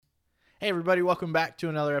Hey everybody, welcome back to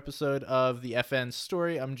another episode of the FN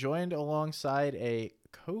Story. I'm joined alongside a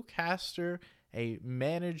co-caster, a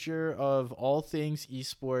manager of all things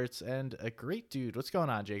esports, and a great dude. What's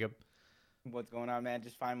going on, Jacob? What's going on, man?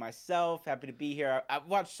 Just find myself. Happy to be here. I've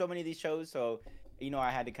watched so many of these shows, so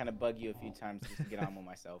I had to kind of bug you a few times just to get on with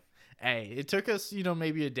myself. Hey, it took us,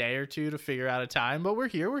 maybe a day or two to figure out a time, but we're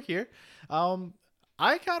here. We're here. Um,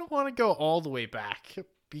 I kind of want to go all the way back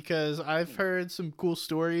because I've Hmm. heard some cool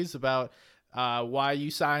stories about why you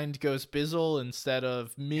signed Ghost Bizzle instead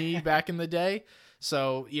of me back in the day.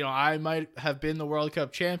 So, I might have been the World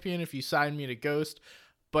Cup champion if you signed me to Ghost,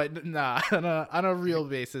 but nah, on a real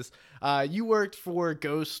basis. You worked for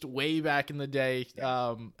Ghost way back in the day,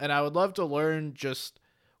 Yeah. and I would love to learn just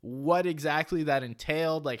what exactly that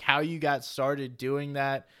entailed, like how you got started doing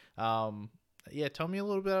that. Yeah, tell me a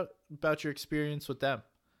little bit about your experience with them.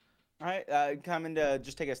 All right. Coming to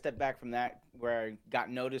just take a step back from that, where I got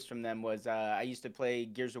noticed from them was I used to play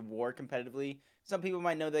Gears of War competitively. Some people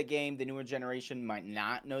might know that game. The newer generation might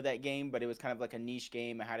not know that game, but it was kind of like a niche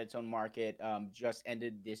game. It had its own market. Just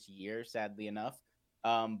ended this year, sadly enough.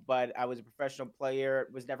 But I was a professional player.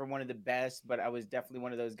 Was never one of the best, but I was definitely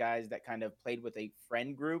one of those guys that kind of played with a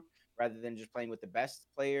friend group rather than just playing with the best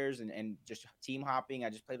players and just team hopping. I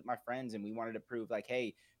just played with my friends, and we wanted to prove like,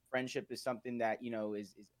 hey, friendship is something that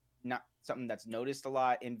is not something that's noticed a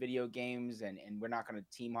lot in video games, and we're not going to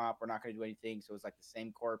team hop, we're not going to do anything. So it's like the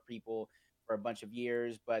same core people for a bunch of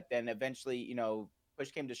years, but then eventually,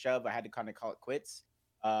 push came to shove, I had to kind of call it quits.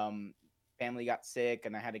 um Family got sick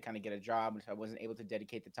and I had to kind of get a job, so I wasn't able to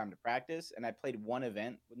dedicate the time to practice, and I played one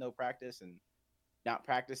event with no practice, and not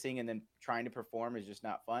practicing and then trying to perform is just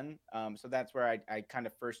not fun. So that's where I kind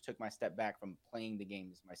of first took my step back from playing the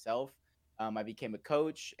games myself. I became a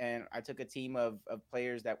coach, and I took a team of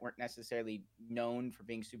players that weren't necessarily known for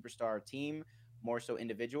being superstar team, more so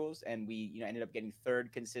individuals. And we, ended up getting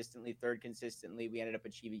third consistently. We ended up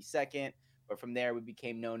achieving second. But from there, we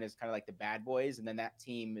became known as kind of like the bad boys. And then that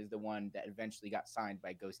team is the one that eventually got signed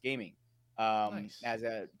by Ghost Gaming, Nice. as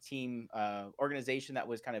a team organization that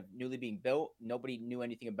was kind of newly being built. Nobody knew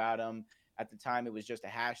anything about them at the time. It was just a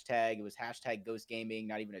hashtag. It was hashtag Ghost Gaming,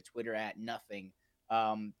 not even a Twitter at nothing.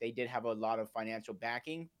 They did have a lot of financial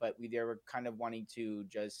backing, but they were kind of wanting to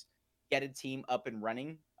just get a team up and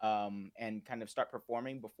running, and kind of start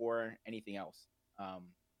performing before anything else. Um,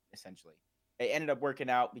 Essentially, it ended up working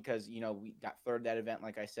out because we got third that event,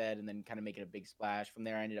 like I said, and then kind of making a big splash. From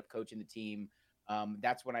there, I ended up coaching the team.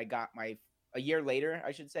 That's when I got my a year later,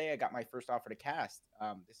 I should say, I got my first offer to cast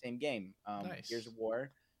the same game, Gears Nice. of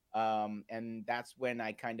War. And that's when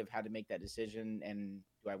I kind of had to make that decision. And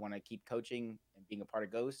do I want to keep coaching and being a part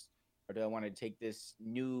of Ghost, or do I want to take this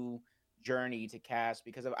new journey to cast?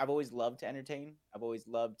 Because I've always loved to entertain. I've always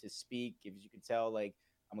loved to speak. As you can tell, like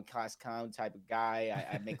I'm a class clown type of guy.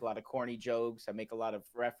 I make a lot of corny jokes. I make a lot of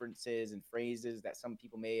references and phrases that some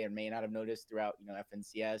people may or may not have noticed throughout,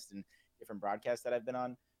 FNCS and different broadcasts that I've been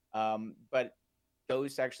on. But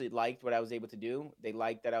Ghost actually liked what I was able to do. They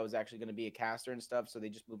liked that I was actually going to be a caster and stuff, so they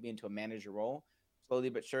just moved me into a manager role. Slowly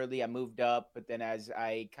but surely, I moved up. But then, as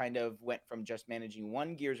I kind of went from just managing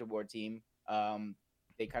one Gears of War team,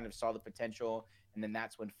 they kind of saw the potential, and then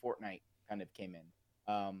that's when Fortnite kind of came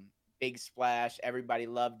in. Big splash, everybody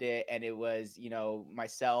loved it, and it was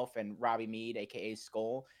myself and Robbie Mead, aka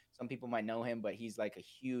Skull. Some people might know him, but he's like a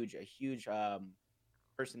huge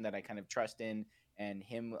person that I kind of trust in, and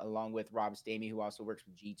him along with Rob Stamey, who also works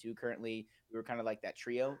with G2 currently. We were kind of like that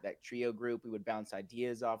trio group. We would bounce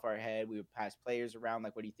ideas off our head. We would pass players around,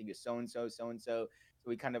 like, what do you think of so and so, so and so? So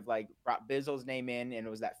we kind of like brought Bizzle's name in, and it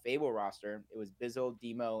was that Fable roster. It was Bizzle,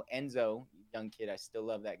 Demo, Enzo, young kid. I still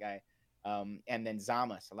love that guy. And then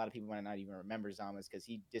Zamas. A lot of people might not even remember Zamas because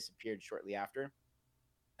he disappeared shortly after.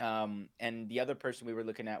 And the other person we were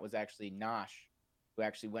looking at was actually Nosh, who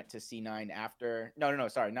actually went to C9 after. No, no, no,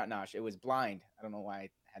 sorry, not Nosh. It was Blind. I don't know why I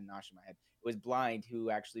had Nosh in my head. It was Blind who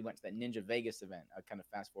actually went to that Ninja Vegas event. I kind of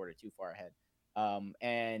fast forwarded too far ahead.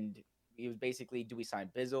 And it was basically, do we sign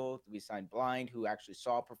Bizzle? Do we sign Blind, who actually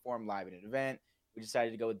saw perform live at an event? We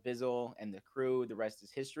decided to go with Bizzle and the crew. The rest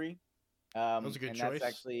is history. That was a good And that's choice.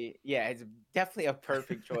 actually, yeah, it's definitely a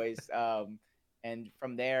perfect choice. And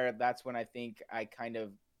from there, that's when I think I kind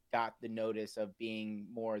of got the notice of being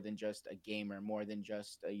more than just a gamer, more than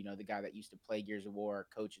just the guy that used to play Gears of War,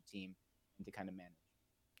 coach a team, and to kind of manage.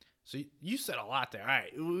 So you said a lot there. All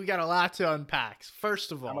right, we got a lot to unpack.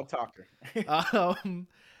 First of I'm a all, talker. um,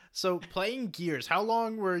 so playing Gears, how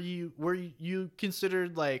long were you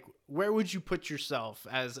considered, like, where would you put yourself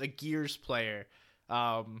as a Gears player?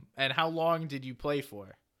 And how long did you play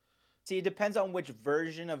for? See, it depends on which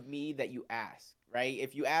version of me that you ask, right?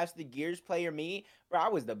 If you ask the Gears player me, bro, I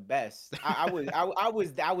was the best. I was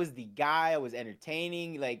the guy. I was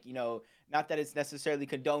entertaining. Like, not that it's necessarily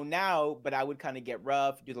condoned now, but I would kind of get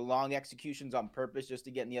rough, do the long executions on purpose just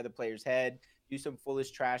to get in the other player's head, do some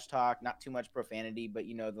foolish trash talk, not too much profanity, but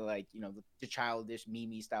the childish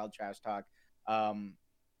meme style trash talk. Um,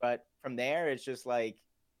 but from there, it's just like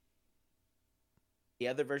the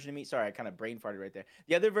other version of me. Sorry, I kind of brain farted right there.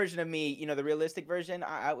 The other version of me, the realistic version,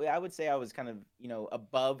 I would say I was kind of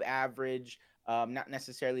above average. Not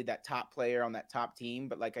necessarily that top player on that top team,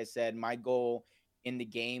 but like I said, my goal in the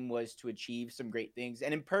game was to achieve some great things,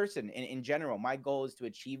 and in person, in general, my goal is to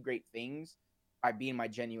achieve great things by being my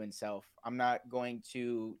genuine self. I'm not going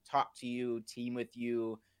to talk to you, team with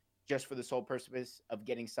you, just for the sole purpose of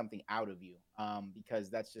getting something out of you,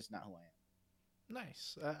 because that's just not who I am.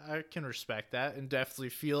 Nice. I can respect that and definitely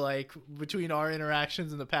feel like between our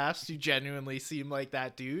interactions in the past, you genuinely seem like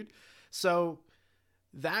that dude. So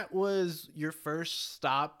that was your first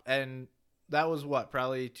stop, and that was what,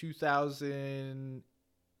 probably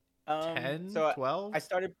 2010, So 12? I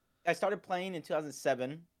started playing in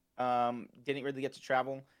 2007. Didn't really get to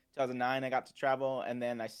travel. 2009 I got to travel, and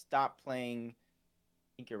then I stopped playing. I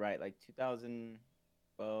think you're right, like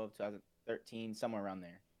 2012, 2013, somewhere around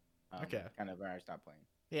there. Okay. Kind of where I stopped playing.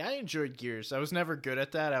 Yeah, I enjoyed Gears. I was never good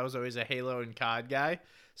at that. I was always a Halo and COD guy.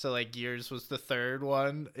 So like Gears was the third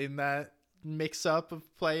one in that mix up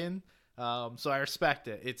of playing. So I respect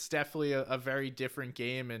it. It's definitely a very different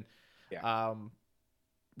game. And Yeah.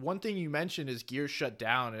 one thing you mentioned is Gears shut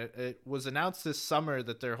down. It was announced this summer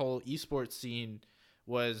that their whole esports scene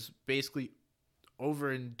was basically over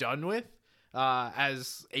and done with.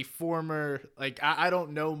 As a former, like, I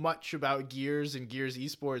don't know much about Gears and Gears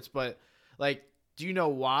esports, but like, do you know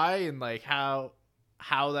why and like how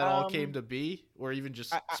that all came Um, to be, or even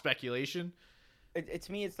just I, speculation?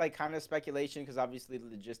 to me, it's like kind of speculation because obviously the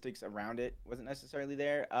logistics around it wasn't necessarily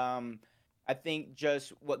there. I think just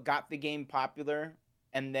what got the game popular,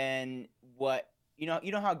 and then what you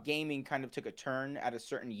know how gaming kind of took a turn at a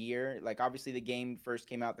certain year. Like obviously the game first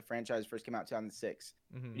came out, the franchise first came out in 2006.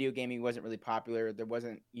 Hmm. Video gaming wasn't really popular. There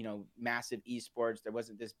wasn't massive esports. There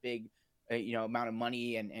wasn't this big amount of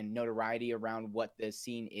money and notoriety around what the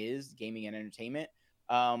scene is, gaming and entertainment.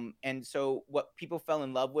 And so what people fell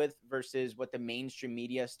in love with versus what the mainstream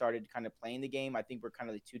media started kind of playing the game, I think were kind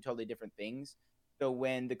of like two totally different things. So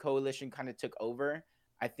when the coalition kind of took over,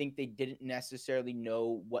 I think they didn't necessarily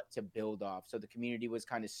know what to build off. So the community was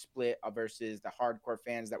kind of split versus the hardcore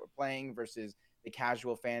fans that were playing versus the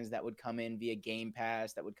casual fans that would come in via Game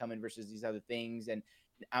Pass, that would come in versus these other things. And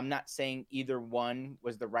I'm not saying either one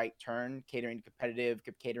was the right turn, catering to competitive,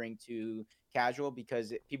 catering to casual,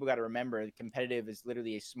 because people got to remember competitive is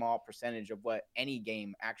literally a small percentage of what any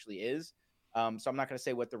game actually is. So I'm not going to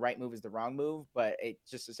say what the right move is the wrong move, but it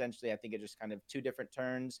just essentially, I think it just kind of two different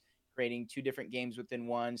turns, creating two different games within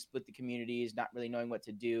one, split the communities, not really knowing what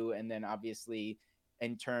to do. And then obviously,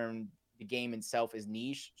 in turn, the game itself is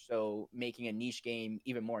niche. So making a niche game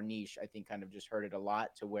even more niche, I think kind of just hurt it a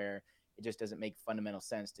lot to where it just doesn't make fundamental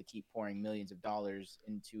sense to keep pouring millions of dollars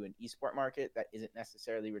into an esport market that isn't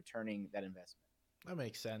necessarily returning that investment. That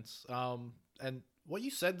makes sense. And what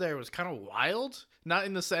you said there was kind of wild, not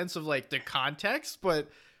in the sense of like the context, but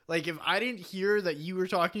like if I didn't hear that you were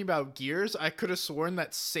talking about Gears, I could have sworn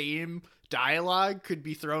that same dialogue could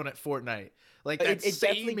be thrown at Fortnite. Like that It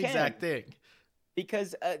definitely same can. exact thing.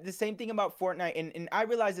 Because the same thing about Fortnite, and I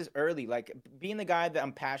realized this early, like being the guy that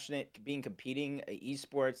I'm passionate, being competing,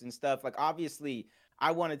 esports and stuff. Like obviously,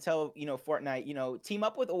 I want to tell Fortnite, team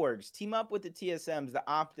up with orgs, team up with the TSMs, the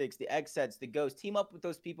optics, the XSets, the ghosts, team up with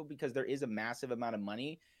those people because there is a massive amount of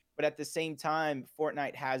money. But at the same time,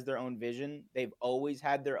 Fortnite has their own vision. They've always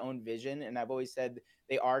had their own vision, and I've always said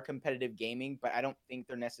they are competitive gaming, but I don't think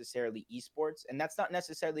they're necessarily esports, and that's not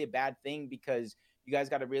necessarily a bad thing because you guys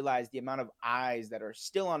got to realize the amount of eyes that are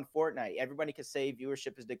still on Fortnite. Everybody could say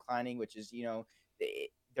viewership is declining, which is,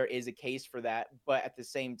 there is a case for that. But at the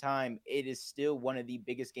same time, it is still one of the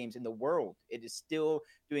biggest games in the world. It is still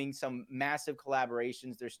doing some massive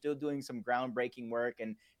collaborations. They're still doing some groundbreaking work.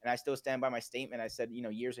 And I still stand by my statement. I said,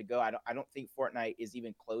 years ago, I don't think Fortnite is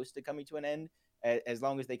even close to coming to an end as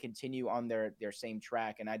long as they continue on their same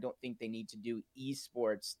track. And I don't think they need to do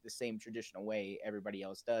esports the same traditional way everybody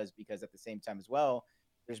else does, because at the same time as well,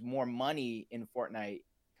 there's more money in Fortnite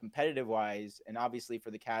competitive wise, and obviously for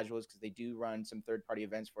the casuals, because they do run some third party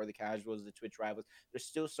events for the casuals, the Twitch rivals. There's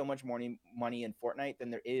still so much more money in Fortnite than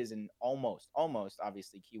there is in almost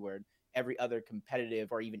obviously keyword every other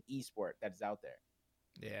competitive or even esport that is out there.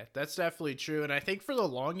 Yeah, that's definitely true. And I think for the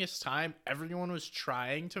longest time, everyone was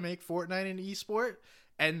trying to make Fortnite an esport.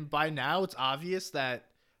 And by now, it's obvious that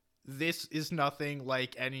this is nothing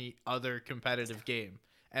like any other competitive game.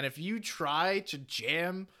 And if you try to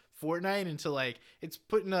jam Fortnite into like it's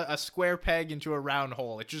putting a square peg into a round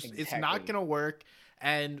hole, it's not Exactly. gonna work.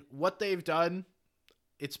 And what they've done,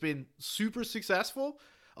 it's been super successful.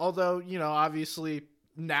 Although, obviously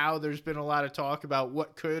now there's been a lot of talk about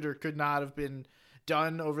what could or could not have been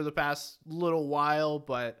done over the past little while,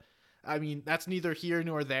 but I mean, that's neither here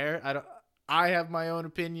nor there. I have my own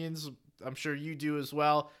opinions. I'm sure you do as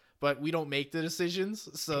well, but we don't make the decisions,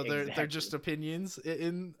 so they're just Exactly. opinions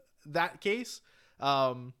in that case.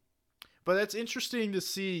 Um, but that's interesting to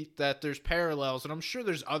see that there's parallels, and I'm sure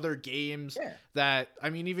there's other games Yeah. that, I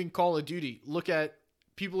mean, even Call of Duty. Look at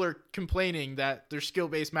people are complaining that there's skill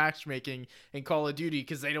based matchmaking in Call of Duty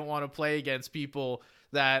because they don't want to play against people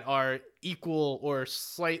that are equal or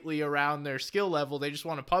slightly around their skill level. They just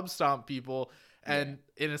want to pub stomp people. Yeah. And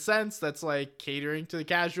in a sense, that's like catering to the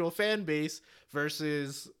casual fan base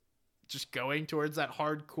versus just going towards that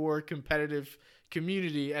hardcore competitive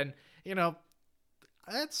community. And, you know,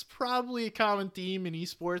 that's probably a common theme in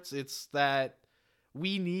esports. It's that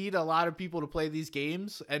we need a lot of people to play these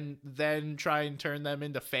games and then try and turn them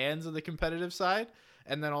into fans of the competitive side.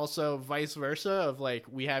 And then also vice versa of like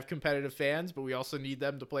we have competitive fans, but we also need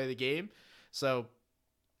them to play the game. So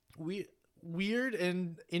we weird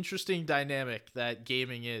and interesting dynamic that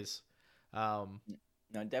gaming is. Um,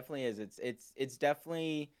 No, it definitely is. It's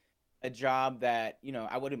definitely a job that,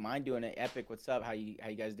 I wouldn't mind doing it. Epic, what's up? How you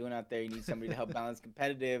guys doing out there? You need somebody to help balance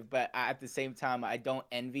competitive, but at the same time, I don't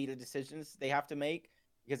envy the decisions they have to make,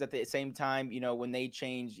 because at the same time, when they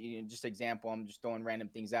change, just example, I'm just throwing random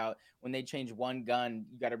things out. When they change one gun,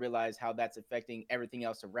 you got to realize how that's affecting everything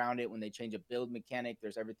else around it. When they change a build mechanic,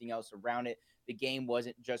 there's everything else around it. The game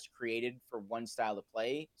wasn't just created for one style of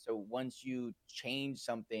play. So once you change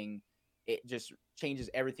something, it just changes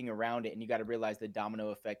everything around it, and you got to realize the domino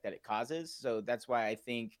effect that it causes. So that's why I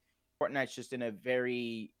think Fortnite's just in a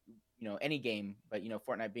very, any game, but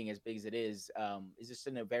Fortnite being as big as it is just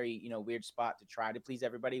in a very, weird spot to try to please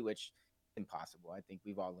everybody, which is impossible. I think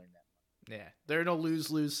we've all learned that. yeah, they're in a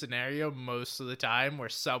lose-lose scenario most of the time where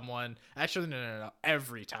someone actually no,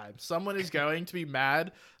 every time someone is going to be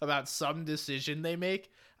mad about some decision they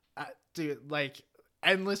make. Dude, like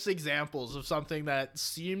endless examples of something that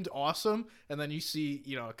seemed awesome, and then you see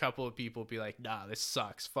a couple of people be like, nah, this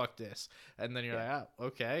sucks, fuck this, and then you're Yeah. like, oh,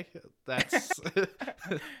 okay, that's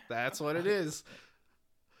that's what it is.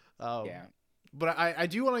 um Yeah. but I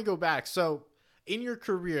do want to go back. So in your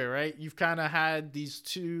career, right, you've kind of had these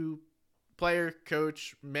two: player,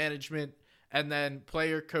 coach, management, and then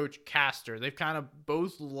player, coach, caster. They've kind of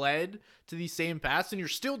both led to these same paths, and you're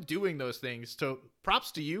still doing those things. So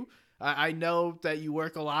props to you. I know that you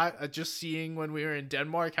work a lot. Just seeing when we were in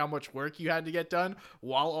Denmark how much work you had to get done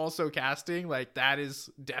while also casting, like that is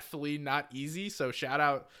definitely not easy. So shout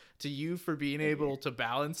out to you for being Same here. able to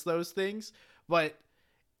balance those things. But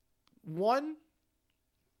one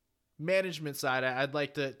management side I'd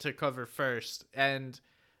like to cover first. And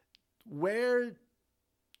where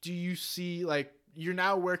do you see, like, you're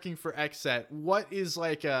now working for Xset? What is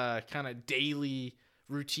like a kind of daily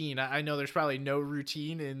routine? I know there's probably no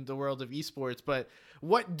routine in the world of esports, but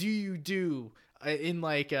what do you do in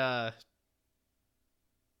like a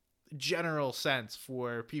general sense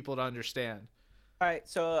for people to understand? All right,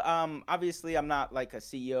 so obviously I'm not like a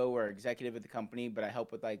CEO or executive at the company, but I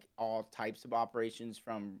help with like all types of operations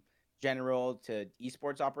from general to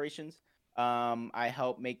esports operations. I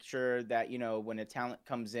help make sure that when a talent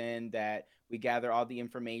comes in, that we gather all the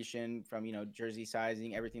information from jersey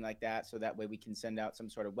sizing, everything like that, so that way we can send out some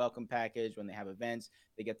sort of welcome package when they have events.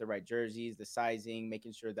 They get the right jerseys, the sizing,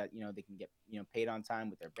 making sure that they can get paid on time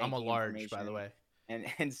with their I'm a banking large, by the information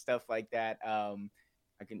way. and stuff like that.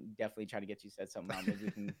 I can definitely try to get you set something out. Maybe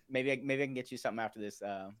we can maybe I can get you something after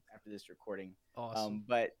this recording. Awesome.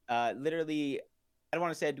 But literally, I don't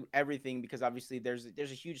want to say I do everything, because obviously there's a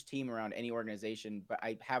huge team around any organization, but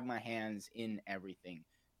I have my hands in everything.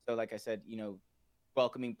 So like I said,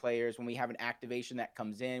 welcoming players when we have an activation that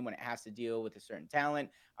comes in, when it has to deal with a certain talent,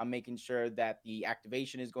 I'm making sure that the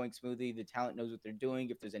activation is going smoothly, the talent knows what they're doing.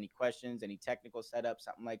 If there's any questions, any technical setup,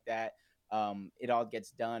 something like that, it all gets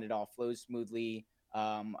done, it all flows smoothly.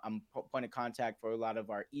 I'm point of contact for a lot of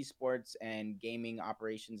our esports and gaming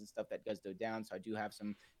operations and stuff that does go down. So I do have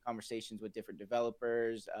some conversations with different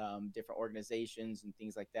developers, different organizations, and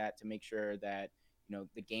things like that, to make sure that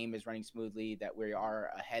the game is running smoothly, that we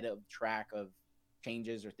are ahead of track of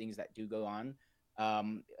changes or things that do go on.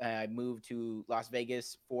 I moved to Las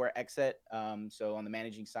Vegas for Exit. So on the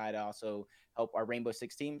managing side, I also help our Rainbow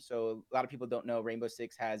Six team. So a lot of people don't know Rainbow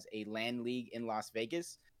Six has a LAN league in Las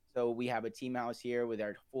Vegas. So we have a team house here with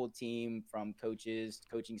our full team, from coaches,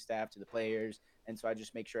 coaching staff to the players. And so I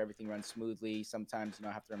just make sure everything runs smoothly. Sometimes,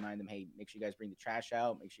 I have to remind them, hey, make sure you guys bring the trash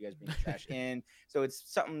out, make sure you guys bring the trash in. So it's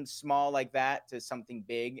something small like that to something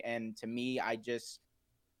big. And to me,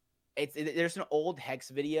 there's an old Hex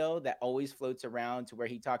video that always floats around, to where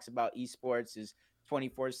he talks about esports is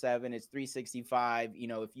 24/7, it's 365.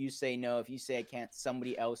 If you say no, if you say I can't,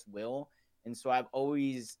 somebody else will. And so I've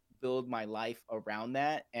always built my life around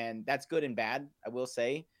that, and that's good and bad, I will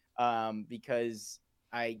say, because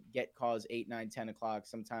I get calls 8, 9, 10 o'clock.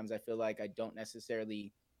 Sometimes I feel like I don't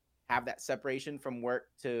necessarily have that separation from work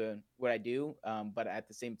to what I do. But at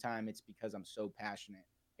the same time, it's because I'm so passionate.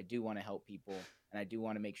 I do want to help people, and I do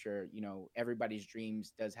want to make sure, everybody's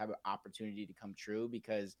dreams does have an opportunity to come true,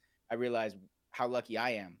 because I realize how lucky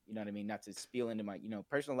I am. You know what I mean? Not to spiel into my,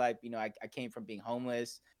 personal life. I came from being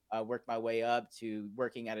homeless, worked my way up to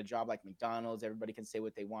working at a job like McDonald's. Everybody can say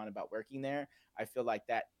what they want about working there. I feel like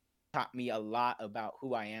that taught me a lot about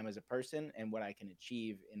who I am as a person and what I can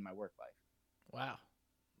achieve in my work life. Wow.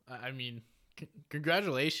 I mean,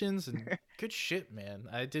 congratulations and good shit, man.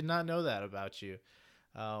 I did not know that about you.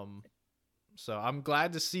 Um, so I'm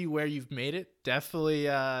glad to see where you've made it. Definitely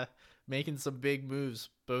making some big moves,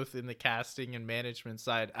 both in the casting and management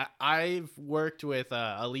side. I've worked with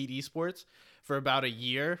Elite Esports for about a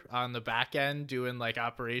year on the back end, doing like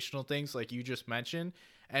operational things like you just mentioned.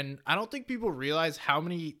 And I don't think people realize how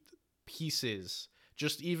many pieces,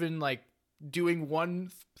 just even like doing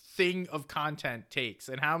one thing of content takes,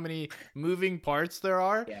 and how many moving parts there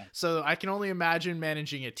are. Yeah. So I can only imagine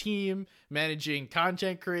managing a team, managing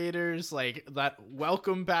content creators, like that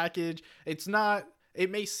welcome package. It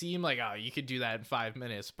may seem like, oh, you could do that in 5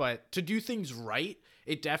 minutes, but to do things right,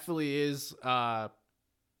 it definitely is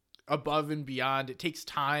above and beyond. It takes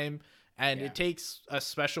time, and it takes a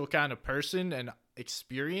special kind of person and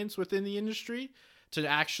experience within the industry to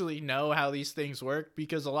actually know how these things work,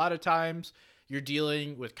 because a lot of times you're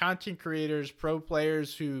dealing with content creators, pro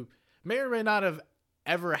players who may or may not have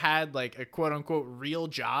ever had like a quote unquote real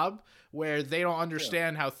job, where they don't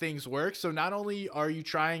understand how things work. So not only are you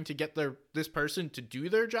trying to get this person to do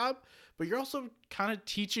their job, but you're also kind of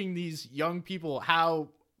teaching these young people how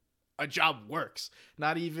a job works.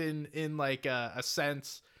 Not even in like a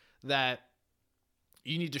sense that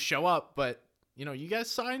you need to show up, but you guys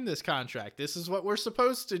signed this contract. This is what we're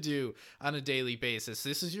supposed to do on a daily basis.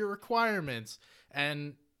 This is your requirements.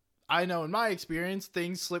 And I know in my experience,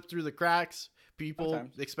 things slip through the cracks. People,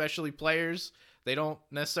 Sometimes. especially players, they don't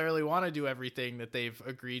necessarily want to do everything that they've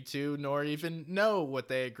agreed to, nor even know what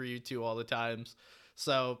they agreed to all the times.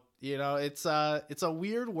 So, it's a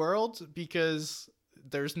weird world, because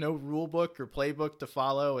there's no rule book or playbook to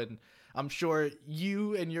follow. And I'm sure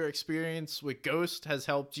you and your experience with Ghost has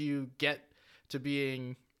helped you get to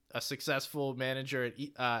being a successful manager at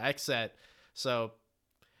Xset. So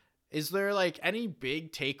is there like any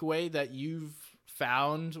big takeaway that you've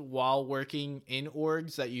found while working in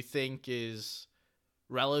orgs that you think is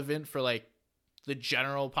relevant for like the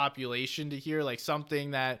general population to hear, like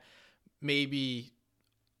something that maybe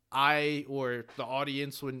I or the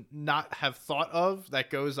audience would not have thought of that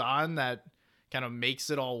goes on that kind of makes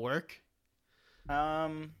it all work?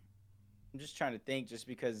 I'm just trying to think, just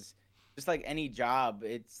because, just like any job,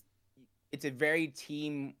 it's a very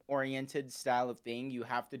team oriented style of thing. You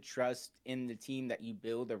have to trust in the team that you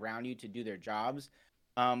build around you to do their jobs.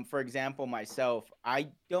 For example, myself, I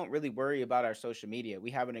don't really worry about our social media.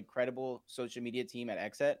 We have an incredible social media team at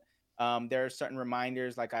Exet. There are certain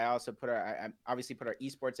reminders, like I also I obviously put our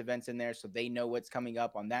esports events in there, so they know what's coming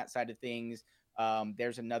up on that side of things.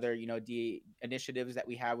 There's another, the initiatives that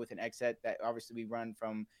we have within Exet that obviously we run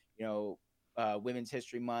from, Women's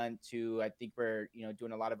History Month to, I think we're,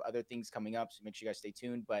 doing a lot of other things coming up. So make sure you guys stay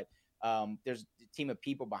tuned. But there's a team of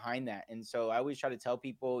people behind that. And so I always try to tell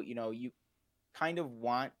people, you kind of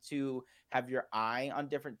want to have your eye on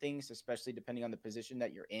different things, especially depending on the position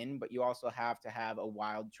that you're in. But you also have to have a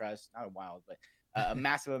wild trust, not a wild, but a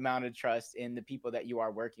massive amount of trust in the people that you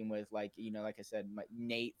are working with. Like, like I said,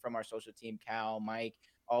 Nate from our social team, Cal, Mike,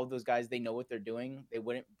 all of those guys, they know what they're doing. They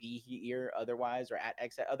wouldn't be here otherwise, or at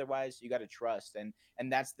Exit otherwise. So you got to trust. And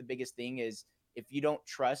that's the biggest thing is, if you don't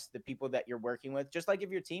trust the people that you're working with, just like if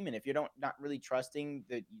you're teaming, if you're not really trusting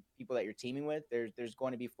the people that you're teaming with, there's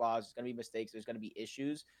going to be flaws, there's going to be mistakes, there's going to be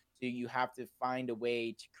issues. So you have to find a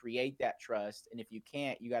way to create that trust. And if you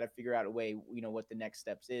can't, you got to figure out a way, what the next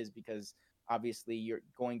steps is, because obviously you're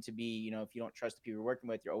going to be, if you don't trust the people you're working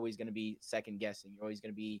with, you're always going to be second guessing. You're always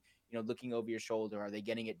going to be, looking over your shoulder. Are they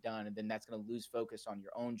getting it done? And then that's going to lose focus on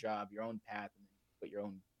your own job, your own path, and then put your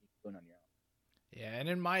own doing on your own. Yeah, and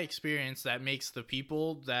in my experience, that makes the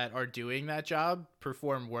people that are doing that job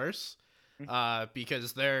perform worse,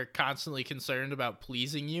 because they're constantly concerned about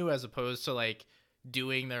pleasing you as opposed to like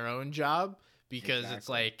doing their own job. Because it's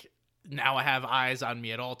Exactly. like, now I have eyes on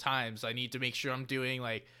me at all times. I need to make sure I'm doing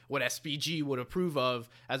like what SPG would approve of,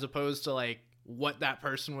 as opposed to like what that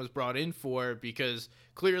person was brought in for, because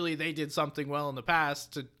clearly they did something well in the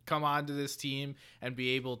past to come onto this team and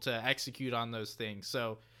be able to execute on those things.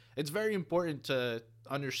 So it's very important to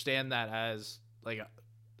understand that as like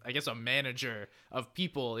I guess a manager of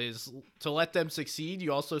people, is to let them succeed.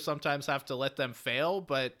 You also sometimes have to let them fail,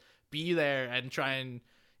 but be there and try and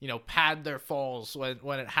pad their falls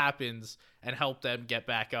when it happens and help them get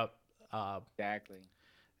back up. Exactly.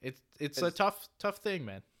 It's a tough thing,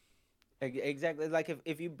 man. Exactly. Like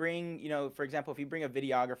if you bring, for example, if you bring a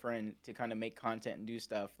videographer in to kind of make content and do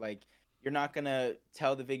stuff, like you're not gonna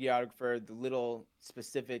tell the videographer the little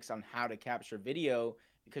specifics on how to capture video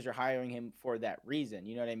because you're hiring him for that reason.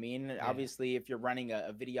 You know what I mean? Yeah. Obviously, if you're running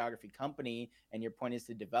a videography company and your point is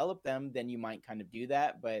to develop them, then you might kind of do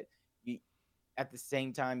that. But you, at the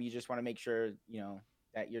same time, you just want to make sure,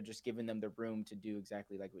 that you're just giving them the room to do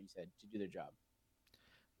exactly like what you said, to do their job.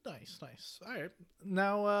 Nice. All right.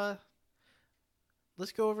 Now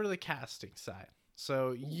let's go over to the casting side. So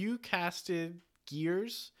Ooh. you casted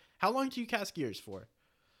Gears. How long do you cast Gears for?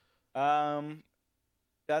 Um,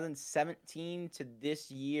 2017 to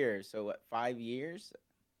this year, so what, 5 years?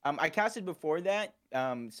 I casted before that.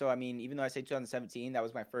 So I mean, even though I say 2017, that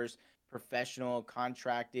was my first professional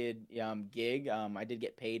contracted gig. I did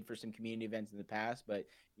get paid for some community events in the past, but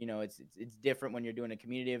it's different when you're doing a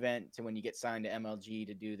community event to when you get signed to MLG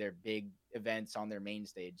to do their big events on their main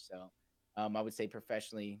stage. So I would say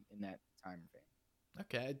professionally in that time frame.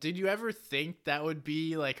 Okay. Did you ever think that would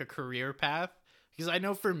be like a career path? Because I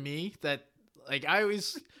know for me that like I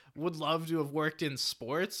always would love to have worked in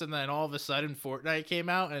sports, and then all of a sudden Fortnite came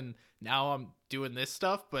out and now I'm doing this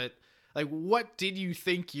stuff, but like what did you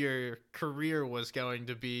think your career was going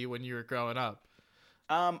to be when you were growing up?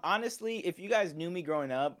 Honestly, if you guys knew me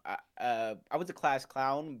growing up, I was a class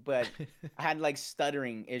clown, but I had like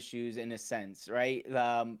stuttering issues in a sense, right?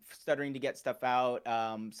 Stuttering to get stuff out.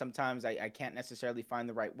 Sometimes I can't necessarily find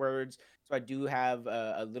the right words, so I do have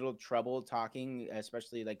a little trouble talking,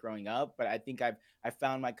 especially like growing up. But I think I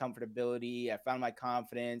found my comfortability. I found my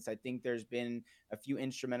confidence. I think there's been a few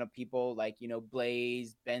instrumental people like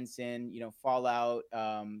Blaze, Benson, Fallout,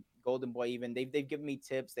 Golden Boy. Even they've given me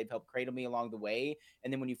tips. They've helped cradle me along the way,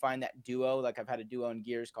 and then when you find that duo, like I've had a duo in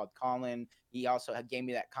Gears called Colin, he also gave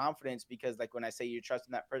me that confidence because, like, when I say you're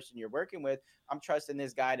trusting that person you're working with, I'm trusting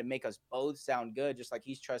this guy to make us both sound good, just like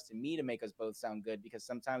he's trusting me to make us both sound good. Because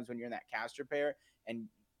sometimes when you're in that caster pair and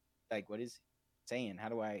like, what is saying? How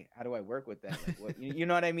do I work with that? Like, what you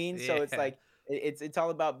know what I mean? So it's Yeah. like it's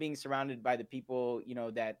all about being surrounded by the people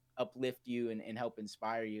that uplift you and help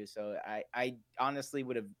inspire you. So I honestly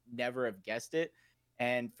would have never have guessed it,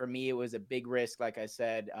 and for me, it was a big risk. Like I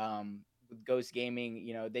said, with Ghost Gaming,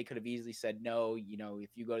 they could have easily said no. If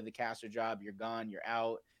you go to the caster job, you're gone, you're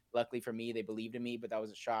out. Luckily for me, they believed in me, but that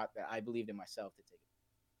was a shot that I believed in myself to take.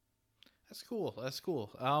 That's cool. That's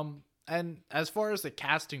cool. And as far as the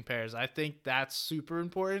casting pairs, I think that's super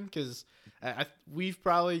important because we've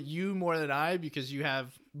probably you more than I because you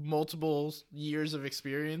have multiple years of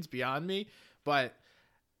experience beyond me. But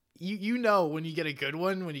you know when you get a good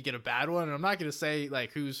one, when you get a bad one. And I'm not gonna say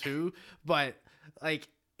like who's who, but like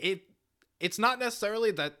it's not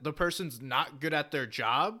necessarily that the person's not good at their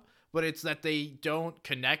job, but it's that they don't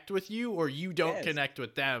connect with you or you don't Yes. connect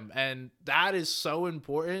with them. And that is so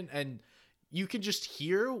important. And you can just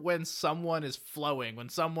hear when someone is flowing, when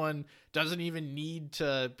someone doesn't even need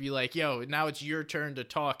to be like, yo, now it's your turn to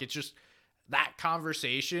talk. It's just that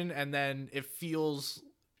conversation. And then it feels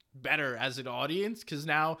better as an audience because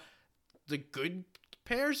now the good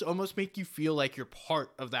pairs almost make you feel like you're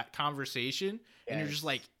part of that conversation and you're just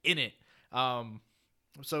like Yes. in it. Um,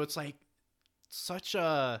 so it's like such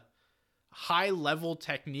a high level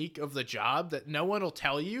technique of the job that no one will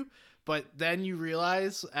tell you. But then you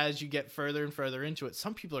realize as you get further and further into it,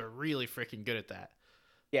 some people are really freaking good at that.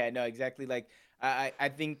 Yeah, no, exactly. Like I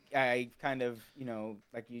think I kind of,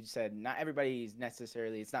 like you said, not everybody's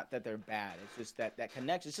necessarily. It's not that they're bad. It's just that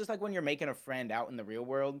connection. It's just like when you're making a friend out in the real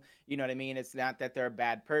world. You know what I mean? It's not that they're a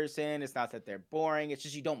bad person. It's not that they're boring. It's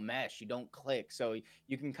just you don't mesh. You don't click. So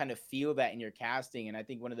you can kind of feel that in your casting. And I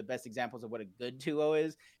think one of the best examples of what a good duo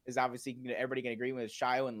is obviously everybody can agree with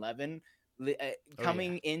Shio and Levin. Oh yeah.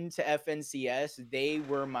 Coming into FNCS, they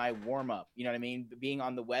were my warm up. You know what I mean? Being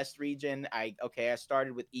on the West region, I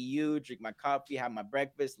started with EU, drink my coffee, have my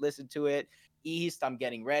breakfast, listen to it. East, I'm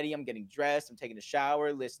getting ready, I'm getting dressed, I'm taking a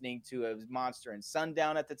shower, listening to a Monster and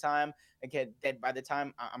Sundown at the time. Again, then by the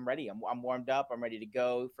time I'm ready, I'm warmed up, I'm ready to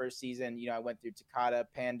go. First season, I went through Takata,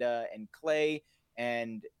 Panda, and Clay,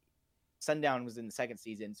 and Sundown was in the second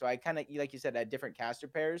season. So I kind of, like you said, had different caster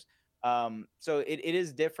pairs. So it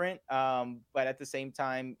is different. But at the same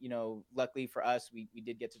time, luckily for us, we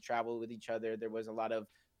did get to travel with each other. There was a lot of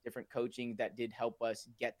different coaching that did help us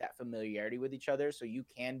get that familiarity with each other. So you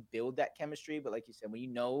can build that chemistry. But like you said,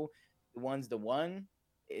 when the one's the one,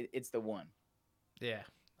 it's the one. Yeah.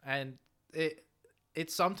 And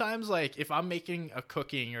it's sometimes like if I'm making a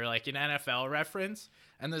cooking or like an NFL reference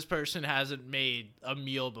and this person hasn't made a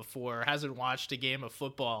meal before, hasn't watched a game of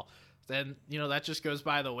football, then that just goes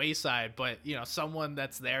by the wayside. But someone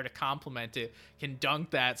that's there to compliment it can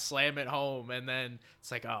dunk that, slam it home, and then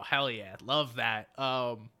it's like, oh hell yeah, love that.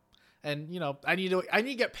 And I need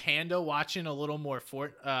to get Panda watching a little more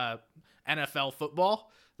NFL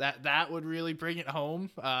football. That would really bring it home.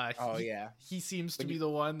 He seems to be the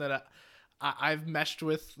one that I've meshed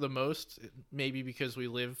with the most, maybe because we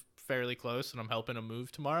live fairly close and I'm helping him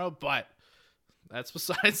move tomorrow, but that's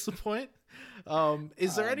besides the point.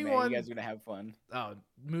 Is there anyone? Man, you guys are gonna have fun. Oh,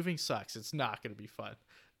 moving sucks. It's not gonna be fun.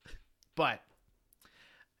 But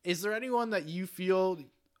is there anyone that you feel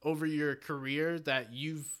over your career that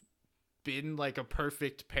you've been like a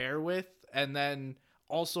perfect pair with? And then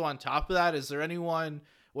also on top of that, is there anyone,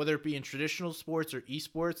 whether it be in traditional sports or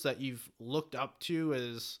esports, that you've looked up to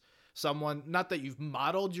as someone, not that you've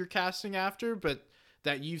modeled your casting after, but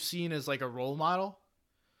that you've seen as like a role model?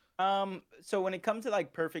 So when it comes to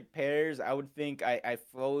like perfect pairs, I would think I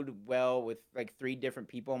flowed well with like 3 different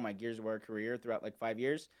people in my Gears of War career throughout like 5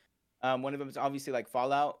 years. One of them is obviously like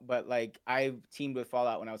Fallout, but like I teamed with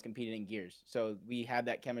Fallout when I was competing in Gears, so we had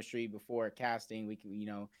that chemistry before casting. We could,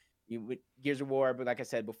 with Gears of War, but like I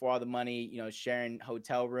said, before all the money, sharing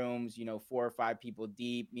hotel rooms, 4 or 5 people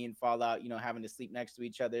deep, me and Fallout, having to sleep next to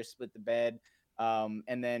each other, split the bed.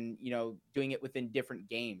 And then, doing it within different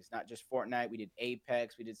games, not just Fortnite. We did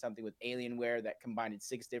Apex. We did something with Alienware that combined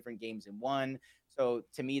 6 different games in one. So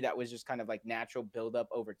to me, that was just kind of like natural buildup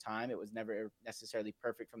over time. It was never necessarily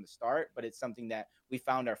perfect from the start, but it's something that we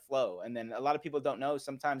found our flow. And then a lot of people don't know,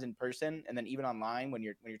 sometimes in person and then even online, when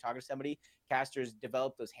you're talking to somebody, casters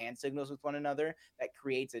develop those hand signals with one another that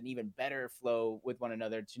creates an even better flow with one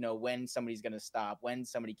another to know when somebody's going to stop, when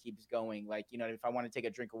somebody keeps going. Like, if I want to take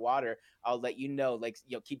a drink of water, I'll let you know, like,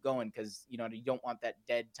 keep going, because, you don't want that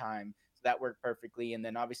dead time. So that worked perfectly. And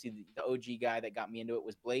then obviously the OG guy that got me into it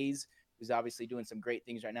was Blaze, who's obviously doing some great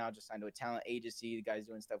things right now. Just signed to a talent agency. The guy's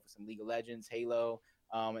doing stuff with some League of Legends, Halo.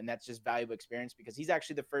 And that's just valuable experience because he's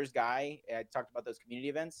actually the first guy. I talked about those community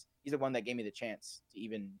events. He's the one that gave me the chance to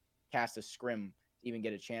even cast a scrim, to even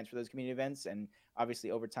get a chance for those community events. And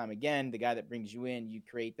obviously over time, again, the guy that brings you in, you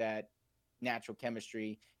create that natural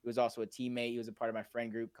chemistry. He was also a teammate. He was a part of my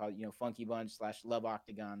friend group called, Funky Bunch / Love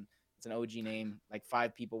Octagon. It's an OG name. Like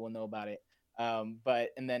 5 people will know about it.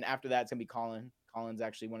 And then after that, it's gonna be Colin. Colin's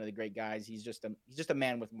actually one of the great guys. He's just a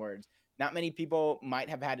man with words. Not many people might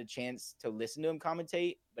have had a chance to listen to him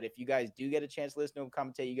commentate, but if you guys do get a chance to listen to him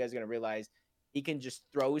commentate, you guys are gonna realize he can just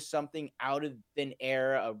throw something out of thin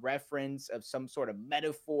air, a reference of some sort of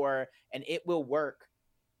metaphor, and it will work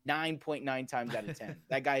 9.9 times out of 10.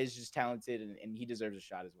 That guy is just talented, and he deserves a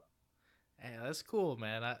shot as well. Hey, that's cool,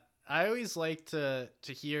 man. I always like to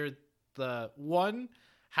hear the one,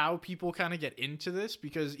 how people kind of get into this,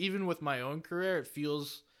 because even with my own career, it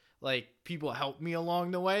feels like people helped me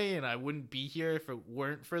along the way, and I wouldn't be here if it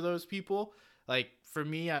weren't for those people. Like for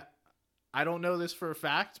me, I don't know this for a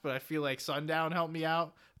fact, but I feel like Sundown helped me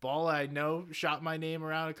out. Ball, I know, shot my name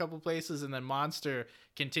around a couple places, and then Monster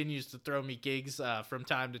continues to throw me gigs from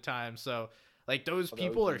time to time. So like those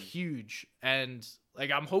people are huge, and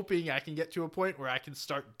like I'm hoping I can get to a point where I can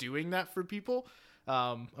start doing that for people.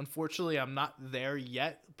 Unfortunately, I'm not there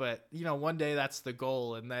yet, but one day that's the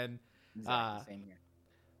goal. And then exactly, same here.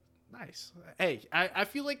 Nice. Hey, I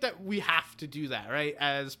feel like that we have to do that, right?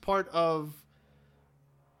 As part of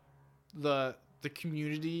the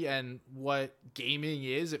community and what gaming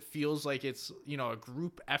is, it feels like it's a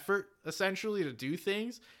group effort essentially to do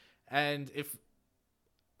things. And if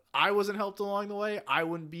I wasn't helped along the way, I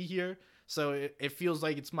wouldn't be here. So it feels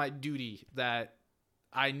like it's my duty that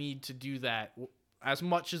I need to do that as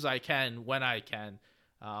much as I can when I can.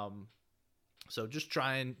 So just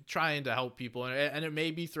trying to help people, and it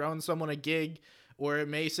may be throwing someone a gig, or it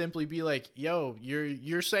may simply be like, yo,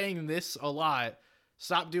 you're saying this a lot,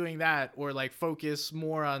 stop doing that, or like focus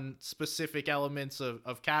more on specific elements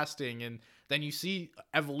of casting, and then you see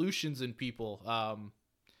evolutions in people.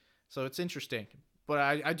 So it's interesting. But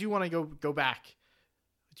I do want to go back.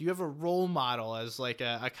 Do you have a role model as like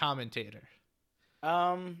a commentator?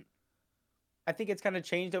 Um, I think it's kind of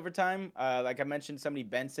changed over time. Like I mentioned, somebody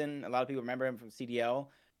Benson. A lot of people remember him from CDL.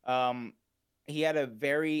 Um, he had a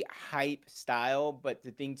very hype style, but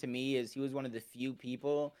the thing to me is he was one of the few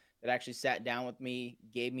people that actually sat down with me,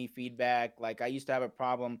 gave me feedback. Like I used to have a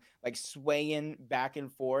problem like swaying back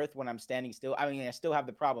and forth when I'm standing still. I mean, I still have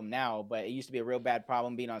the problem now, but it used to be a real bad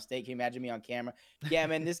problem being on stage. Can you imagine me on camera? Yeah,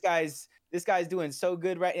 man, this guy's doing so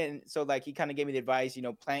good, right? And so like he kind of gave me the advice,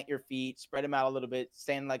 plant your feet, spread them out a little bit,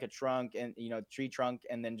 stand like a trunk and tree trunk,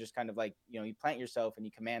 and then just kind of like you plant yourself and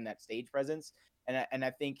you command that stage presence. And I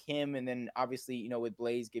think him, and then obviously with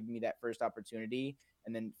Blaze giving me that first opportunity,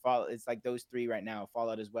 and then Fallout. It's like those three right now.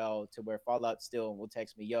 Fallout as well, to where Fallout still will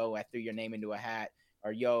text me, "Yo, I threw your name into a hat,"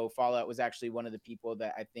 or "Yo, Fallout was actually one of the people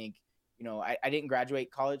that I think." I didn't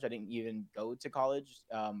graduate college. I didn't even go to college,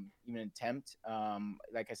 even attempt.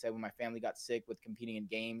 Like I said, when my family got sick with competing in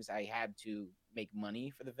games, I had to make money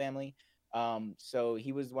for the family. So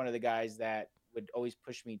he was one of the guys that would always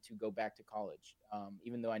push me to go back to college,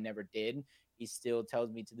 even though I never did. He still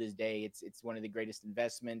tells me to this day it's one of the greatest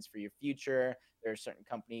investments for your future. There are certain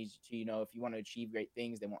companies to, if you want to achieve great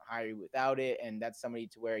things, they won't hire you without it. And that's somebody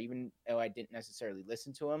to where even though I didn't necessarily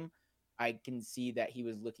listen to him, I can see that he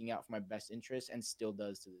was looking out for my best interest and still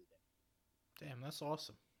does to this day. Damn, that's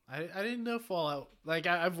awesome. I didn't know Fallout. Like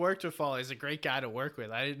I've worked with Fallout. He's a great guy to work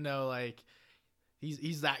with. I didn't know like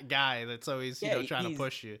he's that guy that's always Yeah, trying to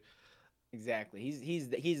push you. exactly.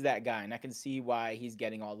 He's that guy, and I can see why he's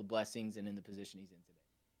getting all the blessings and in the position he's in today.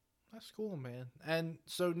 That's cool, man. And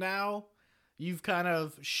so now you've kind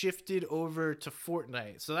of shifted over to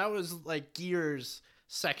Fortnite. So that was like Gears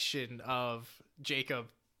section of Jacob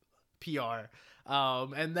PR.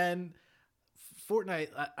 And then Fortnite,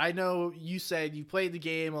 I know you said you played the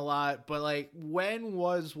game a lot, but like when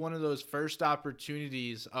was one of those first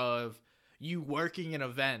opportunities of you working an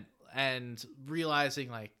event and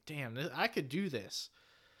realizing like, damn, I could do this?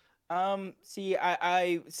 See,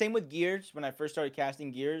 I same with Gears. When I first started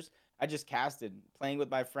casting Gears, I just casted, playing with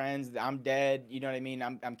my friends. I'm dead. You know what I mean?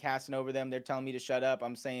 I'm casting over them. They're telling me to shut up.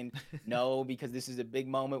 I'm saying no because this is a big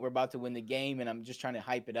moment. We're about to win the game, and I'm just trying to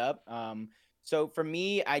hype it up. So for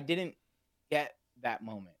me, I didn't get that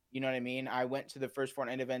moment. You know what I mean? I went to the first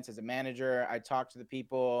Fortnite events as a manager. I talked to the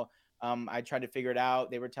people. I tried to figure it out.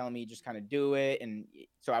 They were telling me just kind of do it, and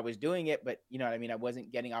so I was doing it. But you know what I mean? I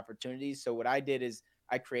wasn't getting opportunities. So what I did is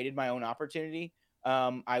I created my own opportunity.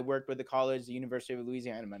 I worked with the college, the University of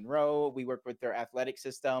Louisiana Monroe. We worked with their athletic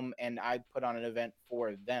system, and I put on an event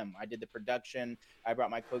for them. I did the production. I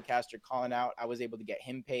brought my co-caster Colin out. I was able to get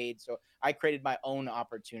him paid. So I created my own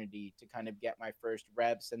opportunity to kind of get my first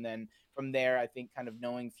reps. And then from there, I think kind of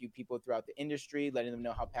knowing a few people throughout the industry, letting them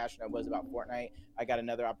know how passionate I was about Fortnite. I got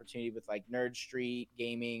another opportunity with like Nerd Street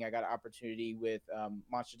Gaming. I got an opportunity with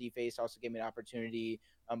Monster D Face, also gave me an opportunity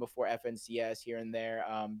before FNCS here and there.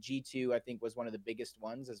 G2, I think, was one of the biggest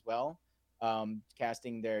ones as well.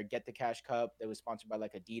 Casting their Get the Cash Cup that was sponsored by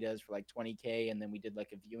like Adidas for like 20K. And then we did like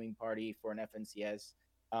a viewing party for an FNCS.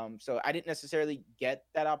 So I didn't necessarily get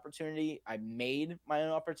that opportunity. I made my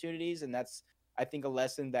own opportunities. And that's, I think, a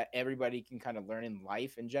lesson that everybody can kind of learn in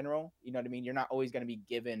life in general. You know what I mean? You're not always going to be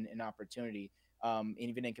given an opportunity. And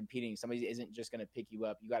even in competing, somebody isn't just going to pick you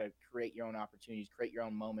up. You got to create your own opportunities, create your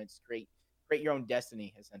own moments, create your own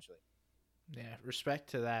destiny, essentially. Yeah, respect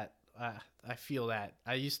to that. I feel that.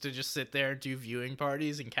 I used to just sit there and do viewing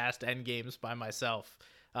parties and cast end games by myself,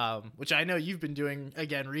 which I know you've been doing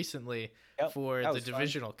again recently Yep, for that the was fun.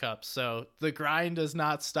 divisional cup. So the grind does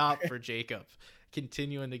not stop for Jacob,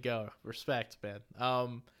 continuing to go. Respect,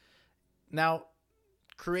 man. Now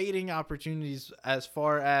creating opportunities as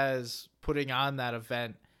far as putting on that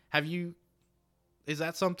event. Have you is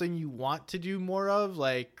that something you want to do more of,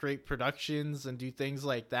 like create productions and do things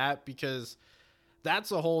like that? Because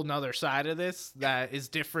that's a whole nother side of this that is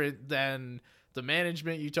different than the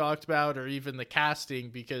management you talked about or even the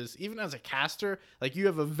casting, because even as a caster, like you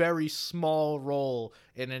have a very small role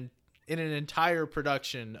in an entire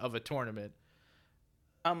production of a tournament.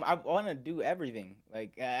 I want to do everything.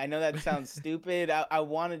 Like I know that sounds stupid. I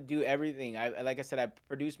want to do everything. Like I said, I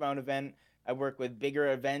produce my own event. I work with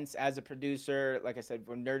bigger events as a producer. Like I said,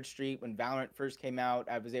 from Nerd Street, when Valorant first came out,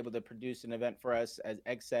 I was able to produce an event for us as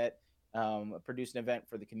XSET, produce an event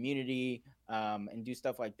for the community, and do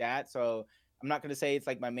stuff like that. So I'm not gonna say it's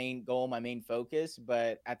like my main goal, my main focus,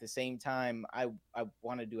 but at the same time, I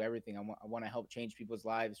want to do everything. I want to help change people's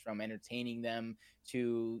lives, from entertaining them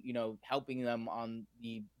to helping them on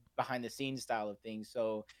the behind the scenes style of things.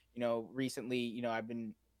 So recently, I've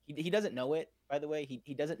been he doesn't know it, by the way.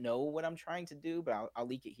 He doesn't know what I'm trying to do, but I'll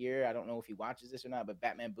leak it here. I don't know if he watches this or not, but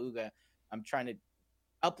Batman Booga, I'm trying to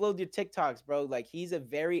upload your TikToks, bro. Like, he's a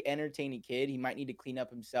very entertaining kid. He might need to clean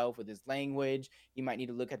up himself with his language. He might need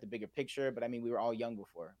to look at the bigger picture. But I mean, we were all young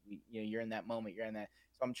before. You're in that moment. You're in that.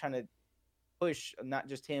 So I'm trying to push not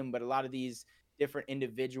just him, but a lot of these different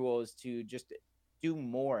individuals to just do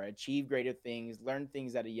more, achieve greater things, learn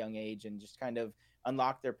things at a young age, and just kind of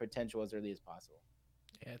unlock their potential as early as possible.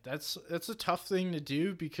 Yeah, that's a tough thing to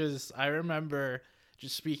do, because I remember,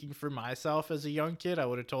 just speaking for myself, as a young kid, I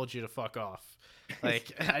would have told you to fuck off.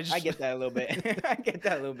 Like, I get that a little bit. I get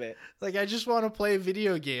that a little bit. Like, I just want to play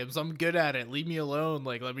video games. I'm good at it. Leave me alone.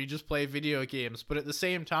 Like, let me just play video games. But at the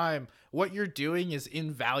same time, what you're doing is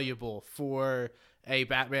invaluable for a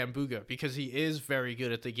Batman Booga, because he is very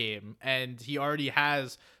good at the game and he already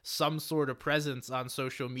has some sort of presence on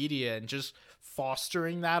social media, and just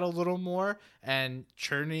fostering that a little more and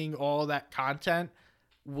churning all that content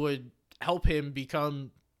would help him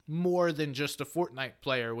become more than just a Fortnite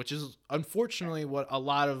player, which is unfortunately what a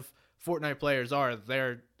lot of Fortnite players are.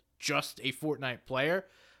 They're just a Fortnite player.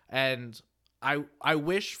 And I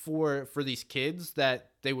wish for these kids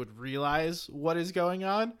that they would realize what is going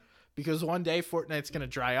on, because one day Fortnite's going to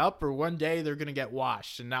dry up, or one day they're going to get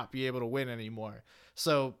washed and not be able to win anymore.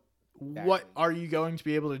 So what are you going to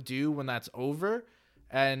be able to do when that's over?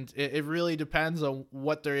 And it really depends on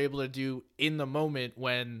what they're able to do in the moment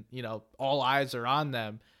when, all eyes are on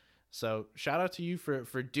them. So shout out to you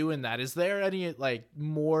for doing that. Is there any like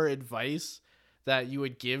more advice that you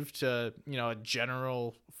would give to, a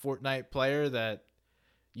general Fortnite player that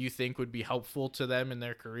you think would be helpful to them in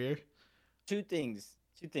their career? Two things.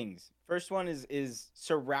 Two things. First one is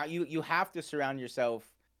surround you. You have to surround yourself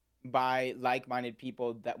by like-minded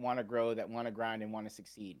people that want to grow, that want to grind, and want to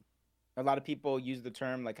succeed. A lot of people use the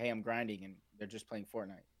term like, "Hey, I'm grinding," and they're just playing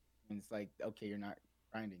Fortnite. And it's like, okay, you're not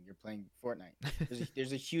grinding, you're playing Fortnite.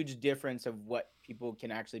 There's a huge difference of what people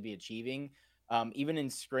can actually be achieving. Even in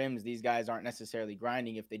scrims, these guys aren't necessarily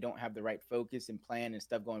grinding if they don't have the right focus and plan and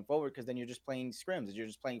stuff going forward, because then you're just playing scrims. You're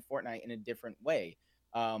just playing Fortnite in a different way.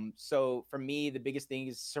 So for me, the biggest thing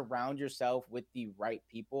is surround yourself with the right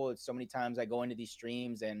people. It's so many times I go into these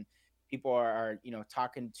streams and people are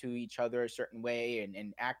talking to each other a certain way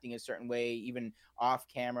and acting a certain way, even off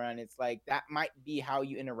camera. And it's like, that might be how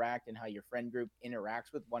you interact and how your friend group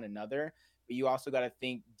interacts with one another. But you also got to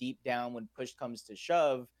think deep down, when push comes to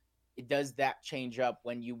shove, it does that change up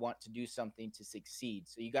when you want to do something to succeed.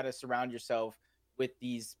 So you got to surround yourself with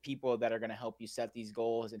these people that are going to help you set these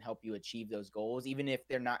goals and help you achieve those goals, even if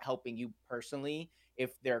they're not helping you personally.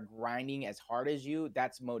 If they're grinding as hard as you,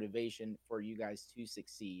 that's motivation for you guys to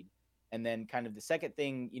succeed. And then kind of the second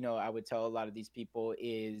thing, I would tell a lot of these people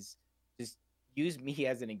is just use me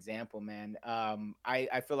as an example, man.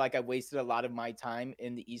 I feel like I wasted a lot of my time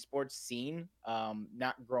in the esports scene,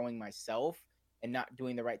 not growing myself and not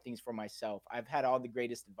doing the right things for myself. I've had all the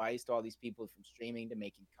greatest advice to all these people, from streaming to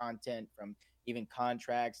making content, from even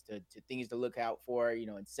contracts to things to look out for,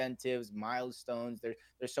 incentives, milestones.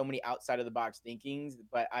 There's so many outside of the box thinkings,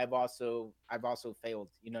 but I've also failed.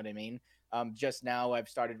 You know what I mean? Just now I've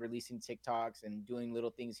started releasing TikToks and doing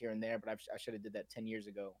little things here and there, but I should have did that 10 years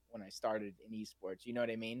ago when I started in esports. You know what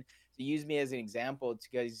I mean? So use me as an example,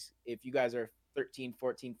 because if you guys are 13,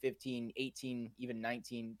 14, 15, 18, even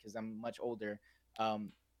 19, because I'm much older,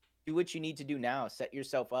 do what you need to do now. Set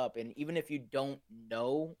yourself up. And even if you don't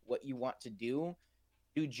know what you want to do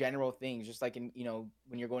general things. Just like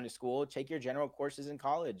when you're going to school, take your general courses in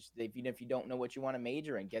college. Even if you don't know what you want to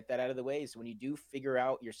major in, get that out of the way. So when you do figure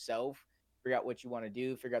out yourself, figure out what you want to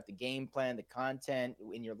do, figure out the game plan, the content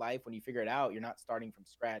in your life, when you figure it out, you're not starting from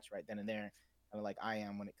scratch right then and there, kind of like I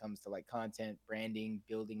am when it comes to like content, branding,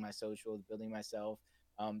 building my socials, building myself.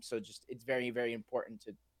 So just, it's very, very important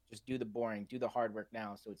to just do the boring, do the hard work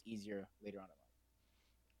now, so it's easier later on in life.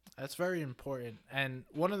 That's very important. And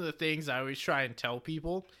one of the things I always try and tell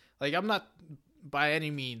people, like, I'm not by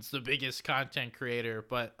any means the biggest content creator,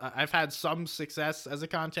 but I've had some success as a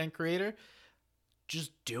content creator.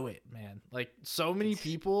 Just do it, man. Like, so many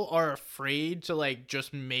people are afraid to like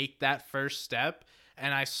just make that first step,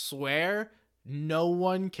 and I swear no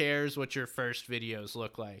one cares what your first videos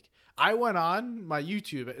look like. I went on my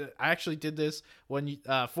YouTube. I actually did this when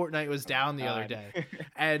Fortnite was down the other day.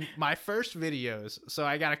 And my first videos, so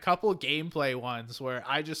I got a couple gameplay ones where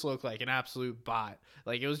I just look like an absolute bot.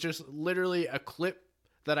 Like, it was just literally a clip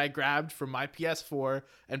that I grabbed from my PS4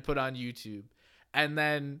 and put on YouTube. And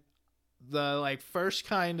then the like first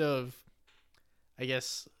kind of, I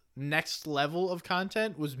guess, next level of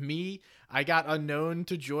content was me. I got Unknown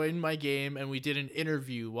to join my game and we did an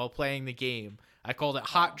interview while playing the game. I called it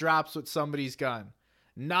Hot Drops with Somebody's Gun.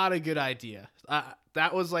 Not a good idea.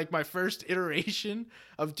 That was like my first iteration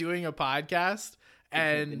of doing a podcast.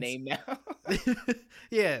 And the name now.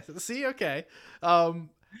 yeah, see, okay.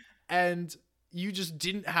 And you just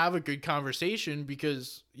didn't have a good conversation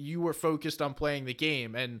because you were focused on playing the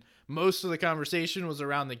game, and most of the conversation was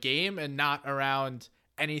around the game and not around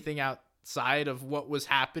anything outside of what was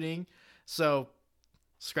happening. So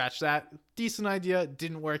scratch that. Decent idea,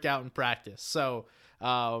 didn't work out in practice. So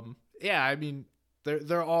yeah, I mean,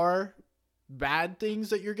 there are bad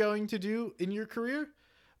things that you're going to do in your career,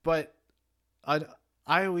 but I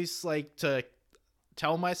always like to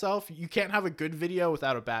tell myself you can't have a good video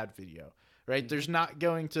without a bad video, right? There's not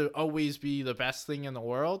going to always be the best thing in the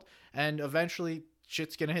world, and eventually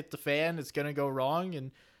shit's gonna hit the fan. It's gonna go wrong,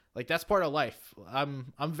 and like that's part of life.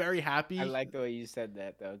 I'm very happy. I like the way you said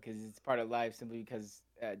that though, because it's part of life. Simply because,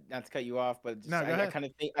 not to cut you off, but just, No, go I ahead. kind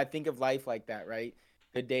of think of life like that, right?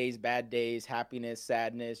 Good days, bad days, happiness,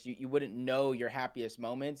 sadness. You wouldn't know your happiest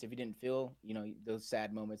moments if you didn't feel, those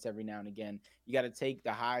sad moments every now and again. You got to take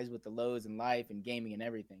the highs with the lows in life and gaming and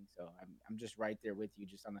everything. So I'm just right there with you,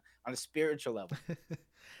 just on a spiritual level.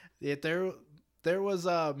 Yeah, there was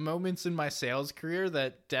moments in my sales career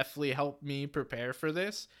that definitely helped me prepare for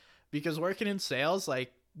this, because working in sales,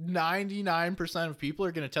 like 99% of people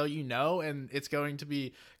are going to tell you no, and it's going to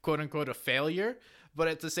be quote unquote a failure. But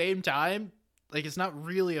at the same time, like, it's not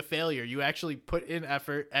really a failure. You actually put in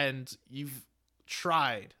effort and you've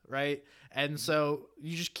tried, right? And so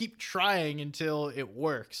you just keep trying until it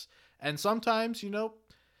works. And sometimes,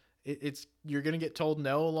 it's you're gonna get told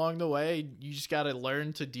no along the way. You just got to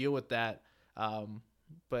learn to deal with that.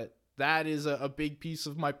 But that is a big piece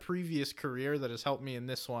of my previous career that has helped me in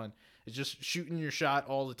this one. It's just shooting your shot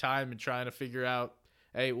all the time and trying to figure out,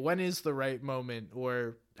 hey, when is the right moment,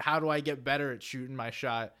 or how do I get better at shooting my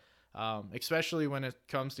shot? Especially when it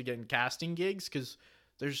comes to getting casting gigs, because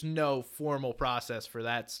there's no formal process for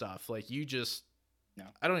that stuff. Like, you just, No.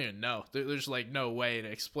 I don't even know. There's like no way to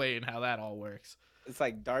explain how that all works. It's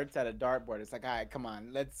like darts at a dartboard. It's like, all right, come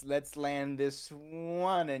on, let's land this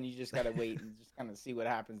one, and you just gotta wait and just kind of see what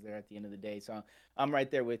happens there at the end of the day. So I'm right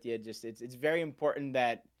there with you. Just it's very important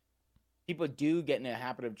that people do get in a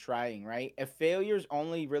habit of trying. Right, a failure is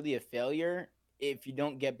only really a failure if you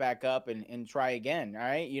don't get back up and try again. All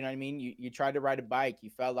right, you know what I mean. You tried to ride a bike,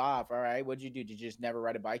 you fell off. All right, what'd you do? Did you just never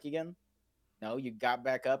ride a bike again? No, you got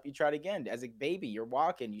back up, you tried again. As a baby, you're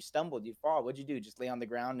walking, you stumbled, you fall. What'd you do? Just lay on the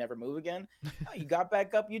ground, never move again? No, you got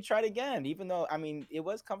back up, you tried again. Even though, I mean, it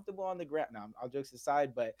was comfortable on the ground. No, all jokes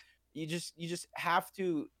aside, but you just have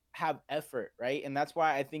to have effort, right? And that's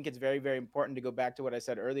why I think it's very, very important to go back to what I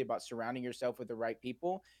said earlier about surrounding yourself with the right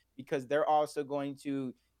people, because they're also going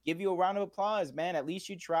to give you a round of applause, man. At least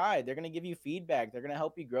you tried. They're going to give you feedback. They're going to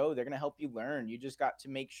help you grow. They're going to help you learn. You just got to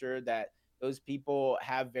make sure that those people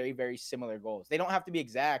have very, very similar goals. They don't have to be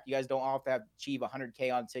exact. You guys don't all have to achieve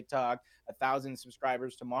 100K on TikTok, 1,000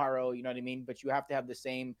 subscribers tomorrow. You know what I mean? But you have to have the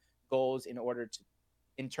same goals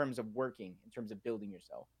in terms of working, in terms of building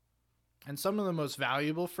yourself. And some of the most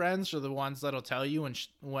valuable friends are the ones that'll tell you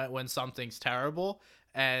when something's terrible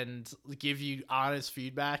and give you honest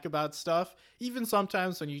feedback about stuff, even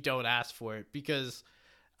sometimes when you don't ask for it. Because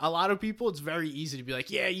a lot of people, it's very easy to be like,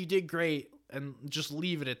 yeah, you did great, and just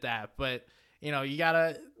leave it at that. But, you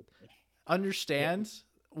gotta understand,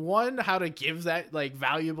 one, how to give that like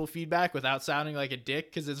valuable feedback without sounding like a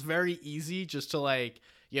dick, because it's very easy just to like,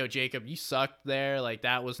 yo, Jacob, you sucked there, like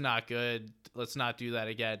that was not good, let's not do that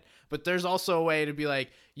again. But there's also a way to be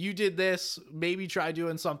like, you did this, maybe try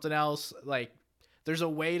doing something else. Like, there's a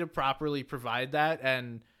way to properly provide that,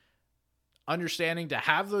 and understanding to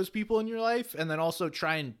have those people in your life, and then also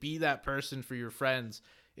try and be that person for your friends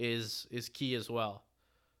is key as well.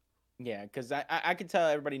 Yeah, because I can tell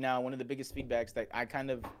everybody now, one of the biggest feedbacks that I kind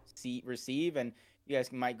of receive, and you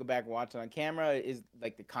guys might go back and watch it on camera, is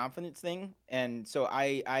like the confidence thing. And so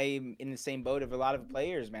I'm in the same boat of a lot of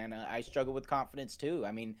players, man. I struggle with confidence too.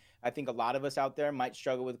 I mean, I think a lot of us out there might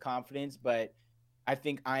struggle with confidence, but I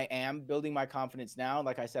think I am building my confidence now.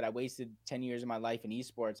 Like I said, I wasted 10 years of my life in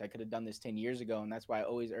esports. I could have done this 10 years ago, and that's why I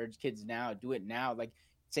always urge kids now, do it now. Like,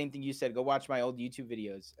 same thing you said. Go watch my old YouTube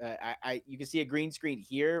videos. You can see a green screen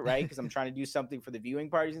here, right? Because I'm trying to do something for the viewing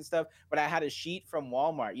parties and stuff. But I had a sheet from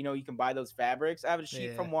Walmart. You know, you can buy those fabrics. I have a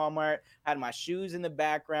sheet Yeah. from Walmart. Had my shoes in the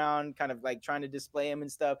background, kind of like trying to display them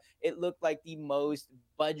and stuff. It looked like the most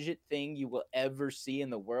budget thing you will ever see in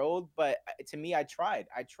the world. But to me, I tried.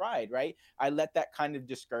 Right? I let that kind of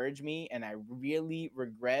discourage me, and I really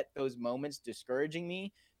regret those moments discouraging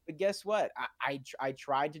me. But guess what? I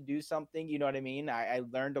tried to do something. You know what I mean? I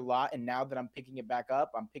learned a lot, and now that I'm picking it back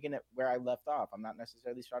up, I'm picking it where I left off. I'm not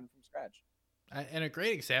necessarily starting from scratch. And a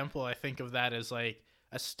great example I think of that is like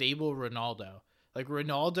a stable Ronaldo. Like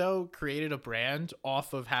Ronaldo created a brand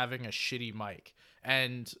off of having a shitty mic,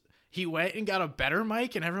 and he went and got a better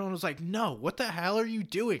mic, and everyone was like, "No, what the hell are you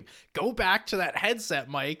doing? Go back to that headset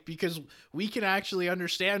mic because we can actually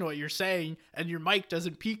understand what you're saying, and your mic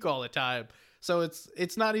doesn't peak all the time." So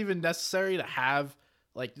it's not even necessary to have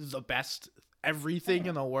like the best everything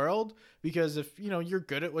in the world, because if you're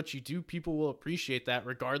good at what you do, people will appreciate that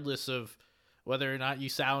regardless of whether or not you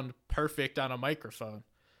sound perfect on a microphone.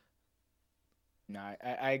 No,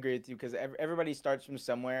 I agree with you because everybody starts from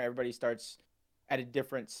somewhere. Everybody starts at a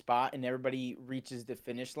different spot, and everybody reaches the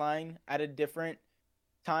finish line at a different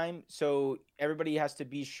time. So everybody has to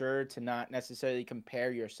be sure to not necessarily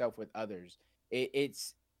compare yourself with others.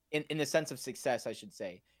 It's in the sense of success, I should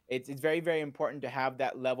say. It's very very important to have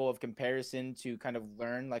that level of comparison to kind of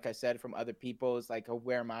learn, like I said, from other people. It's like, oh,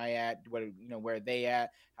 where am I at? What where are they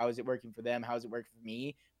at? How is it working for them? How is it working for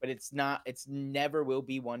me? But it's not. It's never will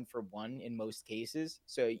be one for one in most cases.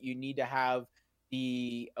 So you need to have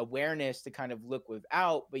the awareness to kind of look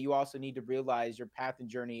without, but you also need to realize your path and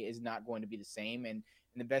journey is not going to be the same. And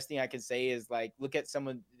the best thing I can say is like look at some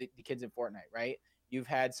of the kids in Fortnite, right? You've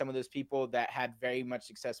had some of those people that had very much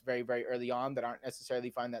success very, very early on that aren't necessarily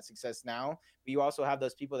find that success now. But you also have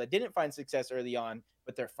those people that didn't find success early on,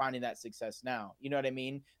 but they're finding that success now. You know what I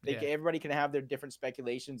mean? Yeah. Everybody can have their different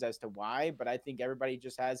speculations as to why, but I think everybody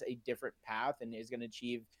just has a different path and is going to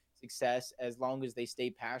achieve success as long as they stay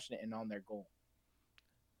passionate and on their goal.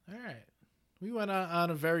 All right. We went on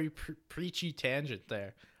a very preachy tangent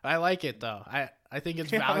there. I like it though. I think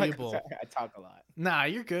it's valuable. I talk a lot. Nah,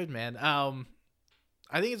 you're good, man.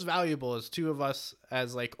 I think it's valuable as two of us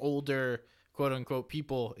as like older quote unquote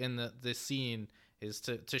people in the scene is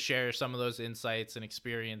to share some of those insights and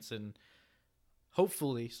experience, and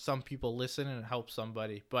hopefully some people listen and help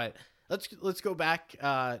somebody. But let's go back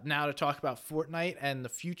now to talk about Fortnite and the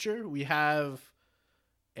future. We have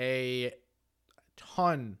a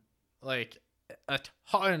ton like a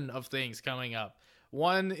ton of things coming up.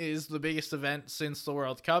 One is the biggest event since the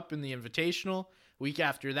World Cup in the Invitational. Week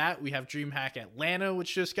after that, we have DreamHack Atlanta,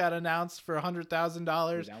 which just got announced for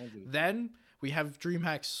 $100,000. Then we have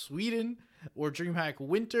DreamHack Sweden or DreamHack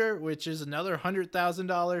Winter, which is another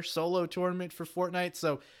 $100,000 solo tournament for Fortnite.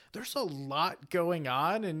 So there's a lot going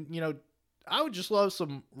on, and I would just love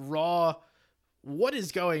some raw. What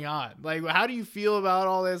is going on? Like, how do you feel about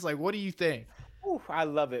all this? Like, what do you think? Ooh, I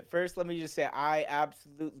love it. First, let me just say I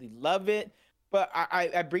absolutely love it. But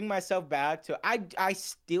I bring myself back to I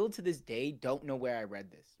still to this day don't know where I read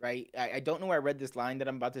this, right? I don't know where I read this line that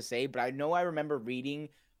I'm about to say, but I know I remember reading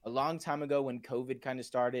a long time ago when COVID kind of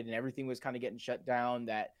started and everything was kind of getting shut down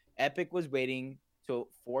that Epic was waiting till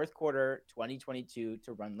fourth quarter 2022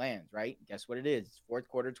 to run lands, right? Guess what it is? Fourth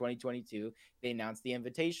quarter 2022, they announced the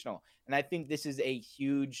Invitational. And I think this is a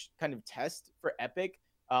huge kind of test for Epic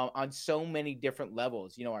on so many different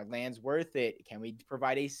levels. Are lands worth it? Can we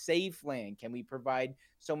provide a safe land? Can we provide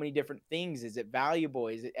so many different things? Is it valuable?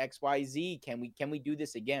 Is it XYZ? Can we do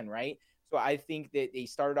this again? Right. So I think that they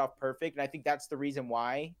started off perfect. And I think that's the reason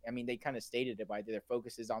why, I mean, they kind of stated it by their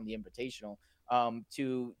focus is on the Invitational.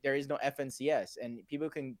 There is no FNCS, and people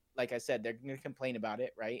can, like I said, they're going to complain about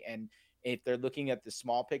it. Right. And if they're looking at the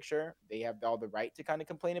small picture, they have all the right to kind of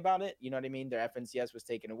complain about it. You know what I mean? Their FNCS was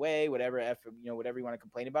taken away, whatever whatever you want to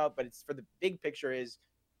complain about. But it's for the big picture is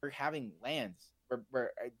we're having lands.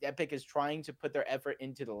 Where Epic is trying to put their effort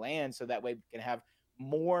into the land so that way we can have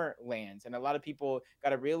more lands. And a lot of people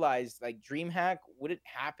got to realize like DreamHack wouldn't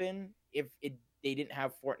happen if they didn't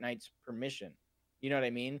have Fortnite's permission. You know what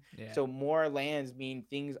I mean? Yeah. So more lands mean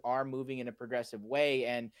things are moving in a progressive way.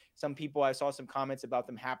 And some people, I saw some comments about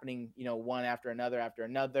them happening, one after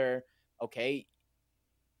another. Okay.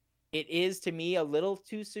 It is to me a little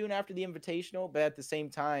too soon after the Invitational, but at the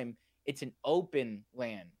same time, it's an open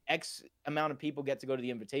land. X amount of people get to go to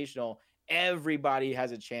the Invitational. Everybody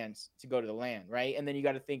has a chance to go to the land, right? And then you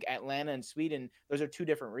got to think Atlanta and Sweden, those are two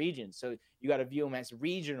different regions. So you got to view them as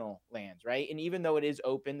regional lands, right? And even though it is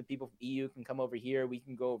open, the people from EU can come over here, we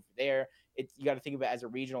can go over there. You got to think of it as a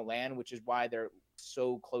regional land, which is why they're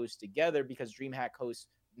so close together because DreamHack hosts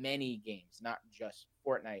many games, not just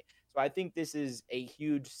Fortnite. So I think this is a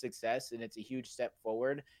huge success and it's a huge step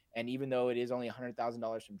forward. And even though it is only $100,000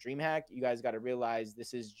 from DreamHack, you guys got to realize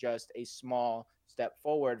this is just a small step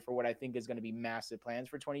forward for what I think is going to be massive plans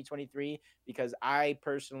for 2023. Because I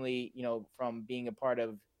personally, from being a part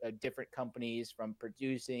of different companies, from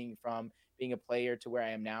producing, from being a player to where I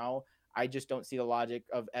am now, I just don't see the logic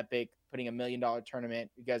of Epic putting $1 million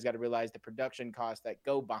tournament. You guys got to realize the production costs that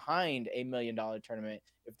go behind $1 million tournament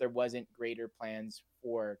if there wasn't greater plans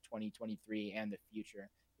for 2023 and the future.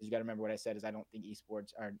 Because you got to remember what I said is I don't think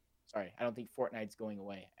I don't think Fortnite's going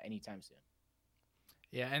away anytime soon.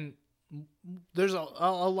 Yeah, and there's a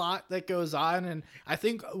lot that goes on, and I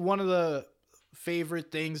think one of the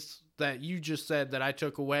favorite things that you just said that I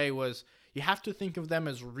took away was you have to think of them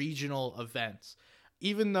as regional events.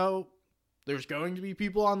 Even though there's going to be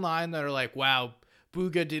people online that are like, wow,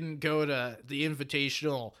 Bugha didn't go to the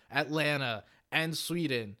Invitational, Atlanta, and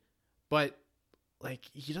Sweden, but like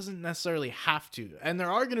he doesn't necessarily have to. And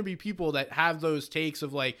there are going to be people that have those takes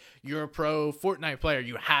of like, you're a pro Fortnite player,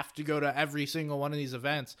 you have to go to every single one of these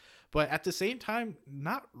events. But at the same time,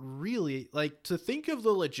 not really. Like, to think of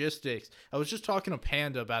the logistics, I was just talking to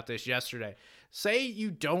Panda about this yesterday. Say you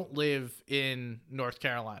don't live in North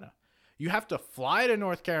Carolina. You have to fly to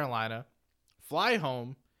North Carolina, fly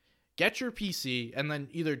home, get your PC, and then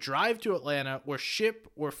either drive to Atlanta or ship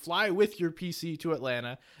or fly with your PC to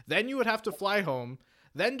Atlanta. Then you would have to fly home,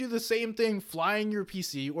 then do the same thing flying your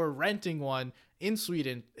PC or renting one in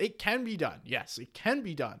Sweden. It can be done. Yes, it can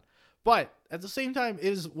be done. But at the same time,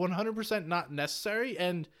 it is 100% not necessary.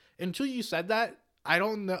 And until you said that, I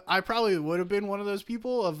don't know. I probably would have been one of those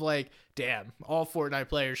people of like, damn, all Fortnite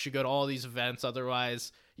players should go to all these events.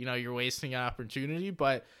 Otherwise, you're wasting an opportunity.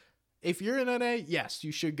 But if you're in NA, yes,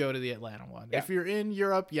 you should go to the Atlanta one. Yeah. If you're in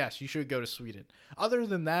Europe, yes, you should go to Sweden. Other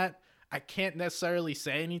than that, I can't necessarily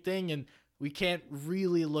say anything. And we can't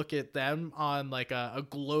really look at them on like a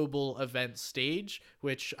global event stage,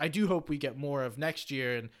 which I do hope we get more of next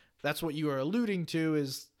year. And that's what you are alluding to,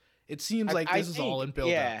 is it seems like this is all in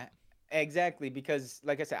build-up. Yeah, exactly. Because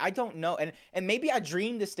like I said, I don't know. And maybe I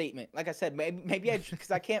dreamed the statement. Like I said, maybe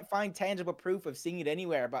because I can't find tangible proof of seeing it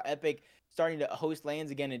anywhere about Epic starting to host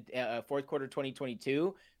lands again in fourth quarter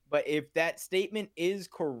 2022. But if that statement is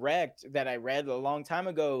correct that I read a long time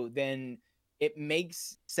ago, then it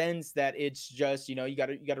makes sense that it's just, you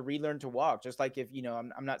got to relearn to walk. Just like if,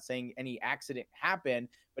 I'm not saying any accident happened,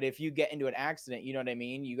 but if you get into an accident, you know what I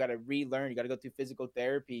mean? You got to relearn, you got to go through physical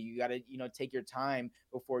therapy. You got to, take your time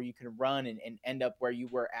before you can run and end up where you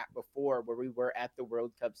were at before, where we were at the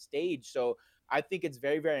World Cup stage. So I think it's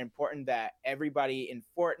very, very important that everybody in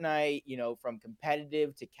Fortnite, from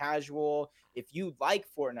competitive to casual, if you like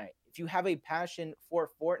Fortnite, if you have a passion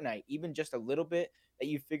for Fortnite, even just a little bit, that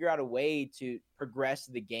you figure out a way to progress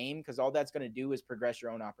the game, because all that's going to do is progress your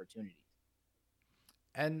own opportunities.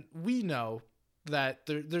 And we know that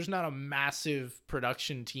there's not a massive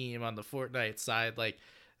production team on the Fortnite side. Like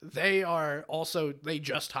they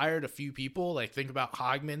just hired a few people. Like think about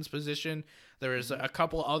Hogman's position. There is a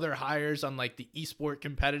couple other hires on like the esport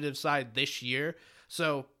competitive side this year.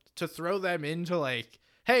 So to throw them into like,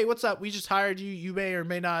 hey, what's up? We just hired you. You may or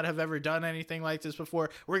may not have ever done anything like this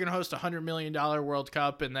before. We're going to host $100 million World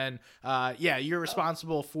Cup. And then, you're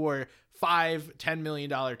responsible for $5-10 million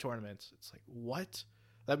tournaments. It's like, what?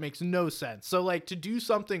 That makes no sense. So like to do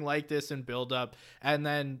something like this and build up, and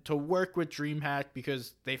then to work with DreamHack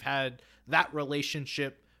because they've had that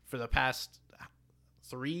relationship for the past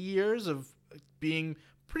 3 years of being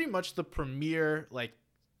pretty much the premier like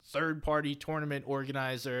third-party tournament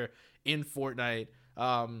organizer in Fortnite.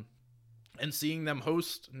 And seeing them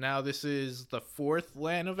host, now this is the 4th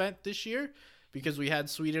LAN event this year, because we had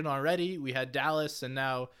Sweden already, we had Dallas, and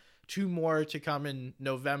now 2 more to come in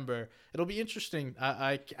November. It'll be interesting.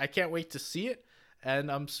 I can't wait to see it, and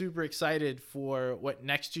I'm super excited for what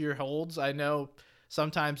next year holds. I know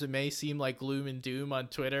sometimes it may seem like gloom and doom on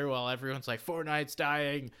Twitter while everyone's like, Fortnite's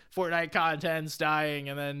dying, Fortnite content's dying,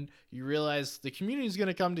 and then you realize the community is going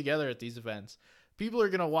to come together at these events. People are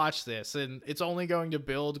going to watch this, and it's only going to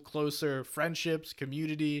build closer friendships,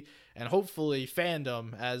 community, and hopefully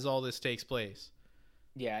fandom as all this takes place.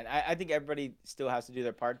 Yeah, and I think everybody still has to do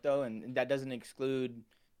their part, though, and that doesn't exclude,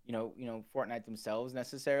 Fortnite themselves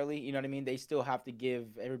necessarily. You know what I mean? They still have to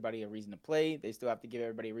give everybody a reason to play. They still have to give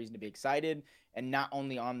everybody a reason to be excited, and not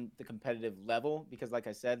only on the competitive level, because like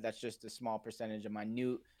I said, that's just a small percentage, a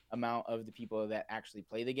minute amount of the people that actually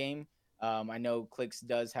play the game. I know Clicks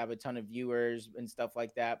does have a ton of viewers and stuff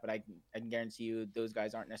like that, but I can guarantee you those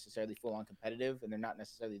guys aren't necessarily full on competitive, and they're not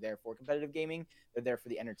necessarily there for competitive gaming. They're there for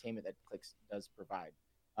the entertainment that Clicks does provide.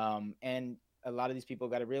 And a lot of these people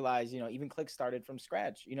got to realize, even Clicks started from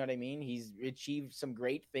scratch. You know what I mean? He's achieved some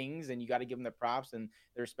great things, and you got to give him the props and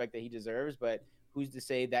the respect that he deserves. But who's to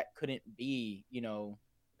say that couldn't be,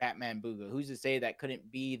 Batman Booga? Who's to say that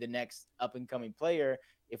couldn't be the next up and coming player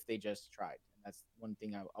if they just tried? And that's one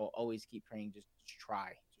thing I'll always keep praying. Just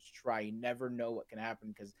try. Just try. You never know what can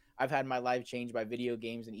happen, because I've had my life changed by video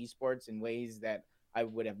games and esports in ways that I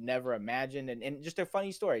would have never imagined. And just a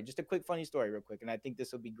funny story, just a quick funny story, real quick. And I think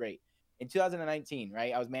this will be great. In 2019,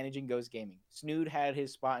 right, I was managing Ghost Gaming. Snood had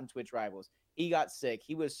his spot in Twitch Rivals. He got sick.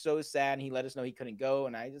 He was so sad, and he let us know he couldn't go.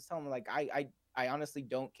 And I just tell him, like, I honestly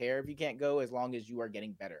don't care if you can't go, as long as you are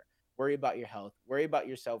getting better. Worry about your health. Worry about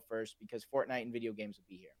yourself first, because Fortnite and video games will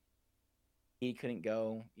be here. He couldn't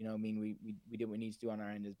go. I mean, we did what we need to do on our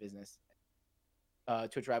end as business.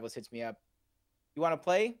 Twitch Rivals hits me up. You want to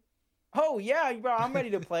play? Oh yeah, bro, I'm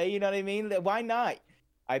ready to play. You know what I mean? Why not?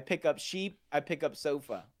 I pick up Sheep. I pick up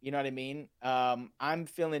Sofa. You know what I mean? I'm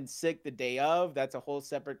feeling sick the day of. That's a whole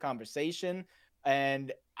separate conversation.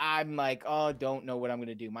 And I'm like, oh, don't know what I'm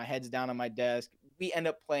gonna do. My head's down on my desk. We end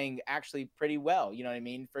up playing actually pretty well. You know what I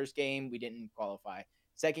mean? First game, we didn't qualify.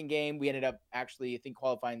 Second game, we ended up actually, I think,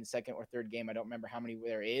 qualifying the second or third game. I don't remember how many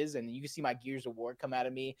there is. And you can see my Gears of War come out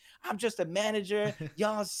of me. I'm just a manager.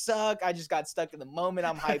 Y'all suck. I just got stuck in the moment.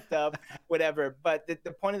 I'm hyped up, whatever. But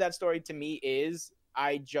the point of that story to me is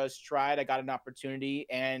I just tried. I got an opportunity.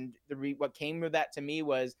 And what came with that to me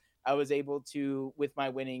was I was able to, with my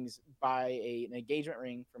winnings, buy an engagement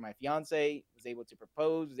ring for my fiance, was able to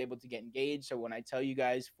propose, was able to get engaged. So when I tell you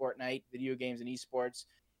guys Fortnite, video games, and esports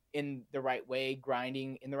in the right way,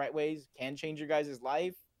 grinding in the right ways can change your guys'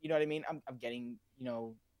 life. You know what I mean? I'm getting,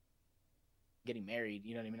 getting married.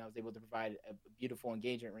 You know what I mean? I was able to provide a beautiful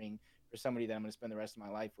engagement ring for somebody that I'm going to spend the rest of my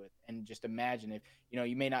life with. And just imagine if,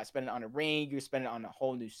 you may not spend it on a ring, you spend it on a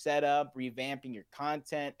whole new setup, revamping your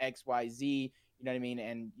content, XYZ, you know what I mean?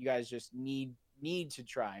 And you guys just need to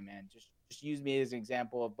try, man. Just use me as an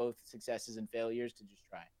example of both successes and failures to just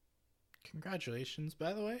try. Congratulations,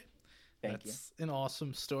 by the way. Thank That's an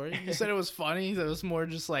awesome story. You said it was funny. That was more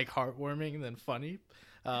just like heartwarming than funny.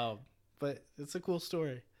 But it's a cool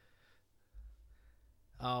story.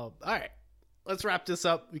 All right. Let's wrap this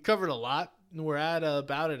up. We covered a lot. We're at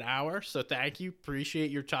about an hour. So thank you.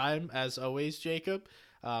 Appreciate your time as always, Jacob.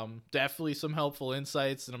 Definitely some helpful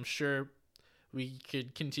insights. And I'm sure we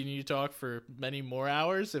could continue to talk for many more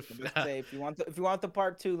hours. If you want the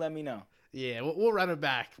part 2, let me know. Yeah, we'll run it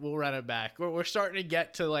back. We're starting to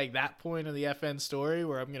get to like that point of the FN story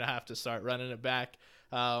where I'm going to have to start running it back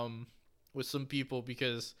with some people,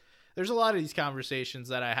 because there's a lot of these conversations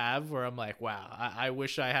that I have where I'm like, wow, I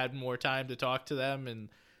wish I had more time to talk to them and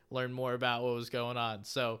learn more about what was going on.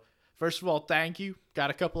 So first of all, thank you.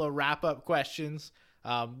 Got a couple of wrap-up questions.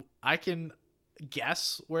 I can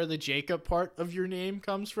guess where the Jacob part of your name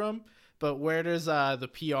comes from, but where does the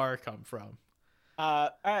PR come from?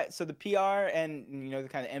 All right, so the PR and the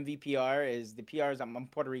kind of MVPR is the PR is I'm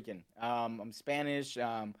Puerto Rican. I'm Spanish.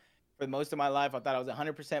 For most of my life, I thought I was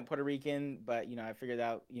 100% Puerto Rican, but I figured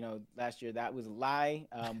out last year that was a lie.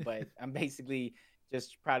 But I'm basically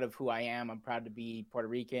just proud of who I am. I'm proud to be Puerto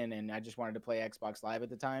Rican, and I just wanted to play Xbox Live at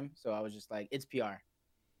the time, so I was just like, it's PR.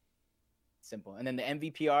 Simple. And then the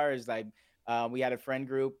MVPR is like, we had a friend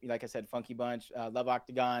group, like I said, Funky Bunch, Love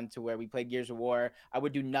Octagon, to where we played Gears of War. I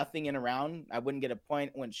would do nothing in a round. I wouldn't get a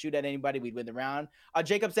point, wouldn't shoot at anybody. We'd win the round.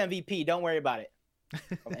 Jacob's MVP. Don't worry about it.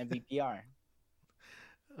 MVPR.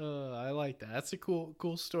 I like that. That's a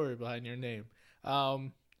cool story behind your name.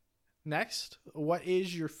 Next, what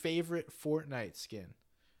is your favorite Fortnite skin?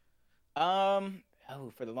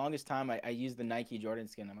 For the longest time, I used the Nike Jordan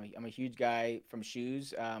skin. I'm a huge guy from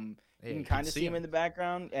shoes. You can kind of see him in the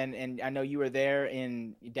background, and I know you were there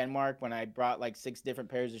in Denmark when I brought like 6 different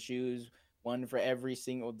pairs of shoes, one for every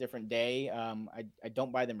single different day. I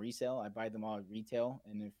don't buy them resale. I buy them all retail,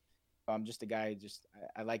 and if I'm just a guy,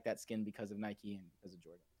 I like that skin because of Nike and because of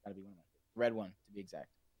Jordan. It's gotta be one of my favorites. Red one to be exact.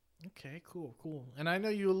 Okay, cool. And I know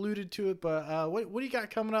you alluded to it, but what do you got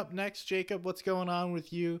coming up next, Jacob? What's going on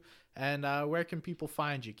with you, and where can people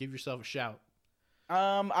find you? Give yourself a shout.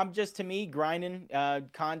 I'm just, to me, grinding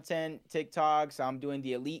content, TikToks. I'm doing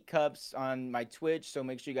the Elite Cups on my Twitch, so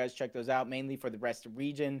make sure you guys check those out, mainly for the West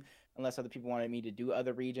region, unless other people wanted me to do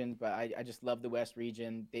other regions. But I just love the West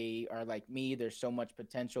region. They are like me. There's so much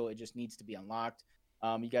potential. It just needs to be unlocked.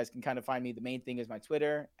 You guys can kind of find me. The main thing is my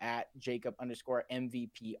Twitter at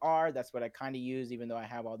Jacob_MVPR. That's what I kind of use, even though I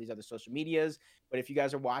have all these other social medias. But if you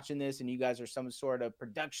guys are watching this and you guys are some sort of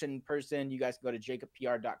production person, you guys can go to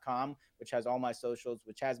jacobpr.com, which has all my socials,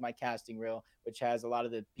 which has my casting reel, which has a lot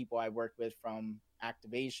of the people I work with, from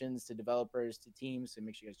activations to developers to teams. So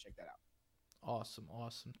make sure you guys check that out. Awesome.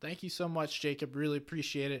 Thank you so much, Jacob. Really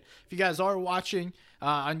appreciate it. If you guys are watching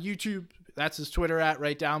on YouTube, that's his Twitter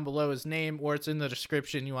right down below his name, or it's in the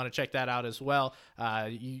description. You want to check that out as well.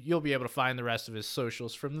 You'll be able to find the rest of his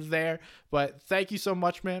socials from there. But thank you so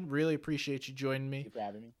much, man. Really appreciate you joining me. Thank you for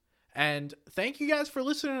having me. And thank you guys for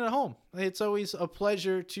listening at home. It's always a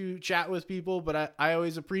pleasure to chat with people, but I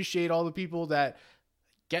always appreciate all the people that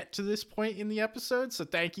get to this point in the episode. So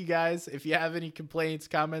thank you guys. If you have any complaints,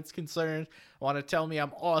 comments, concerns, want to tell me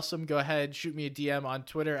I'm awesome, go ahead, shoot me a DM on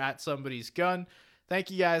Twitter at somebody's gun. Thank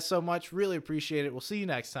you guys so much. Really appreciate it. We'll see you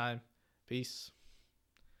next time. Peace.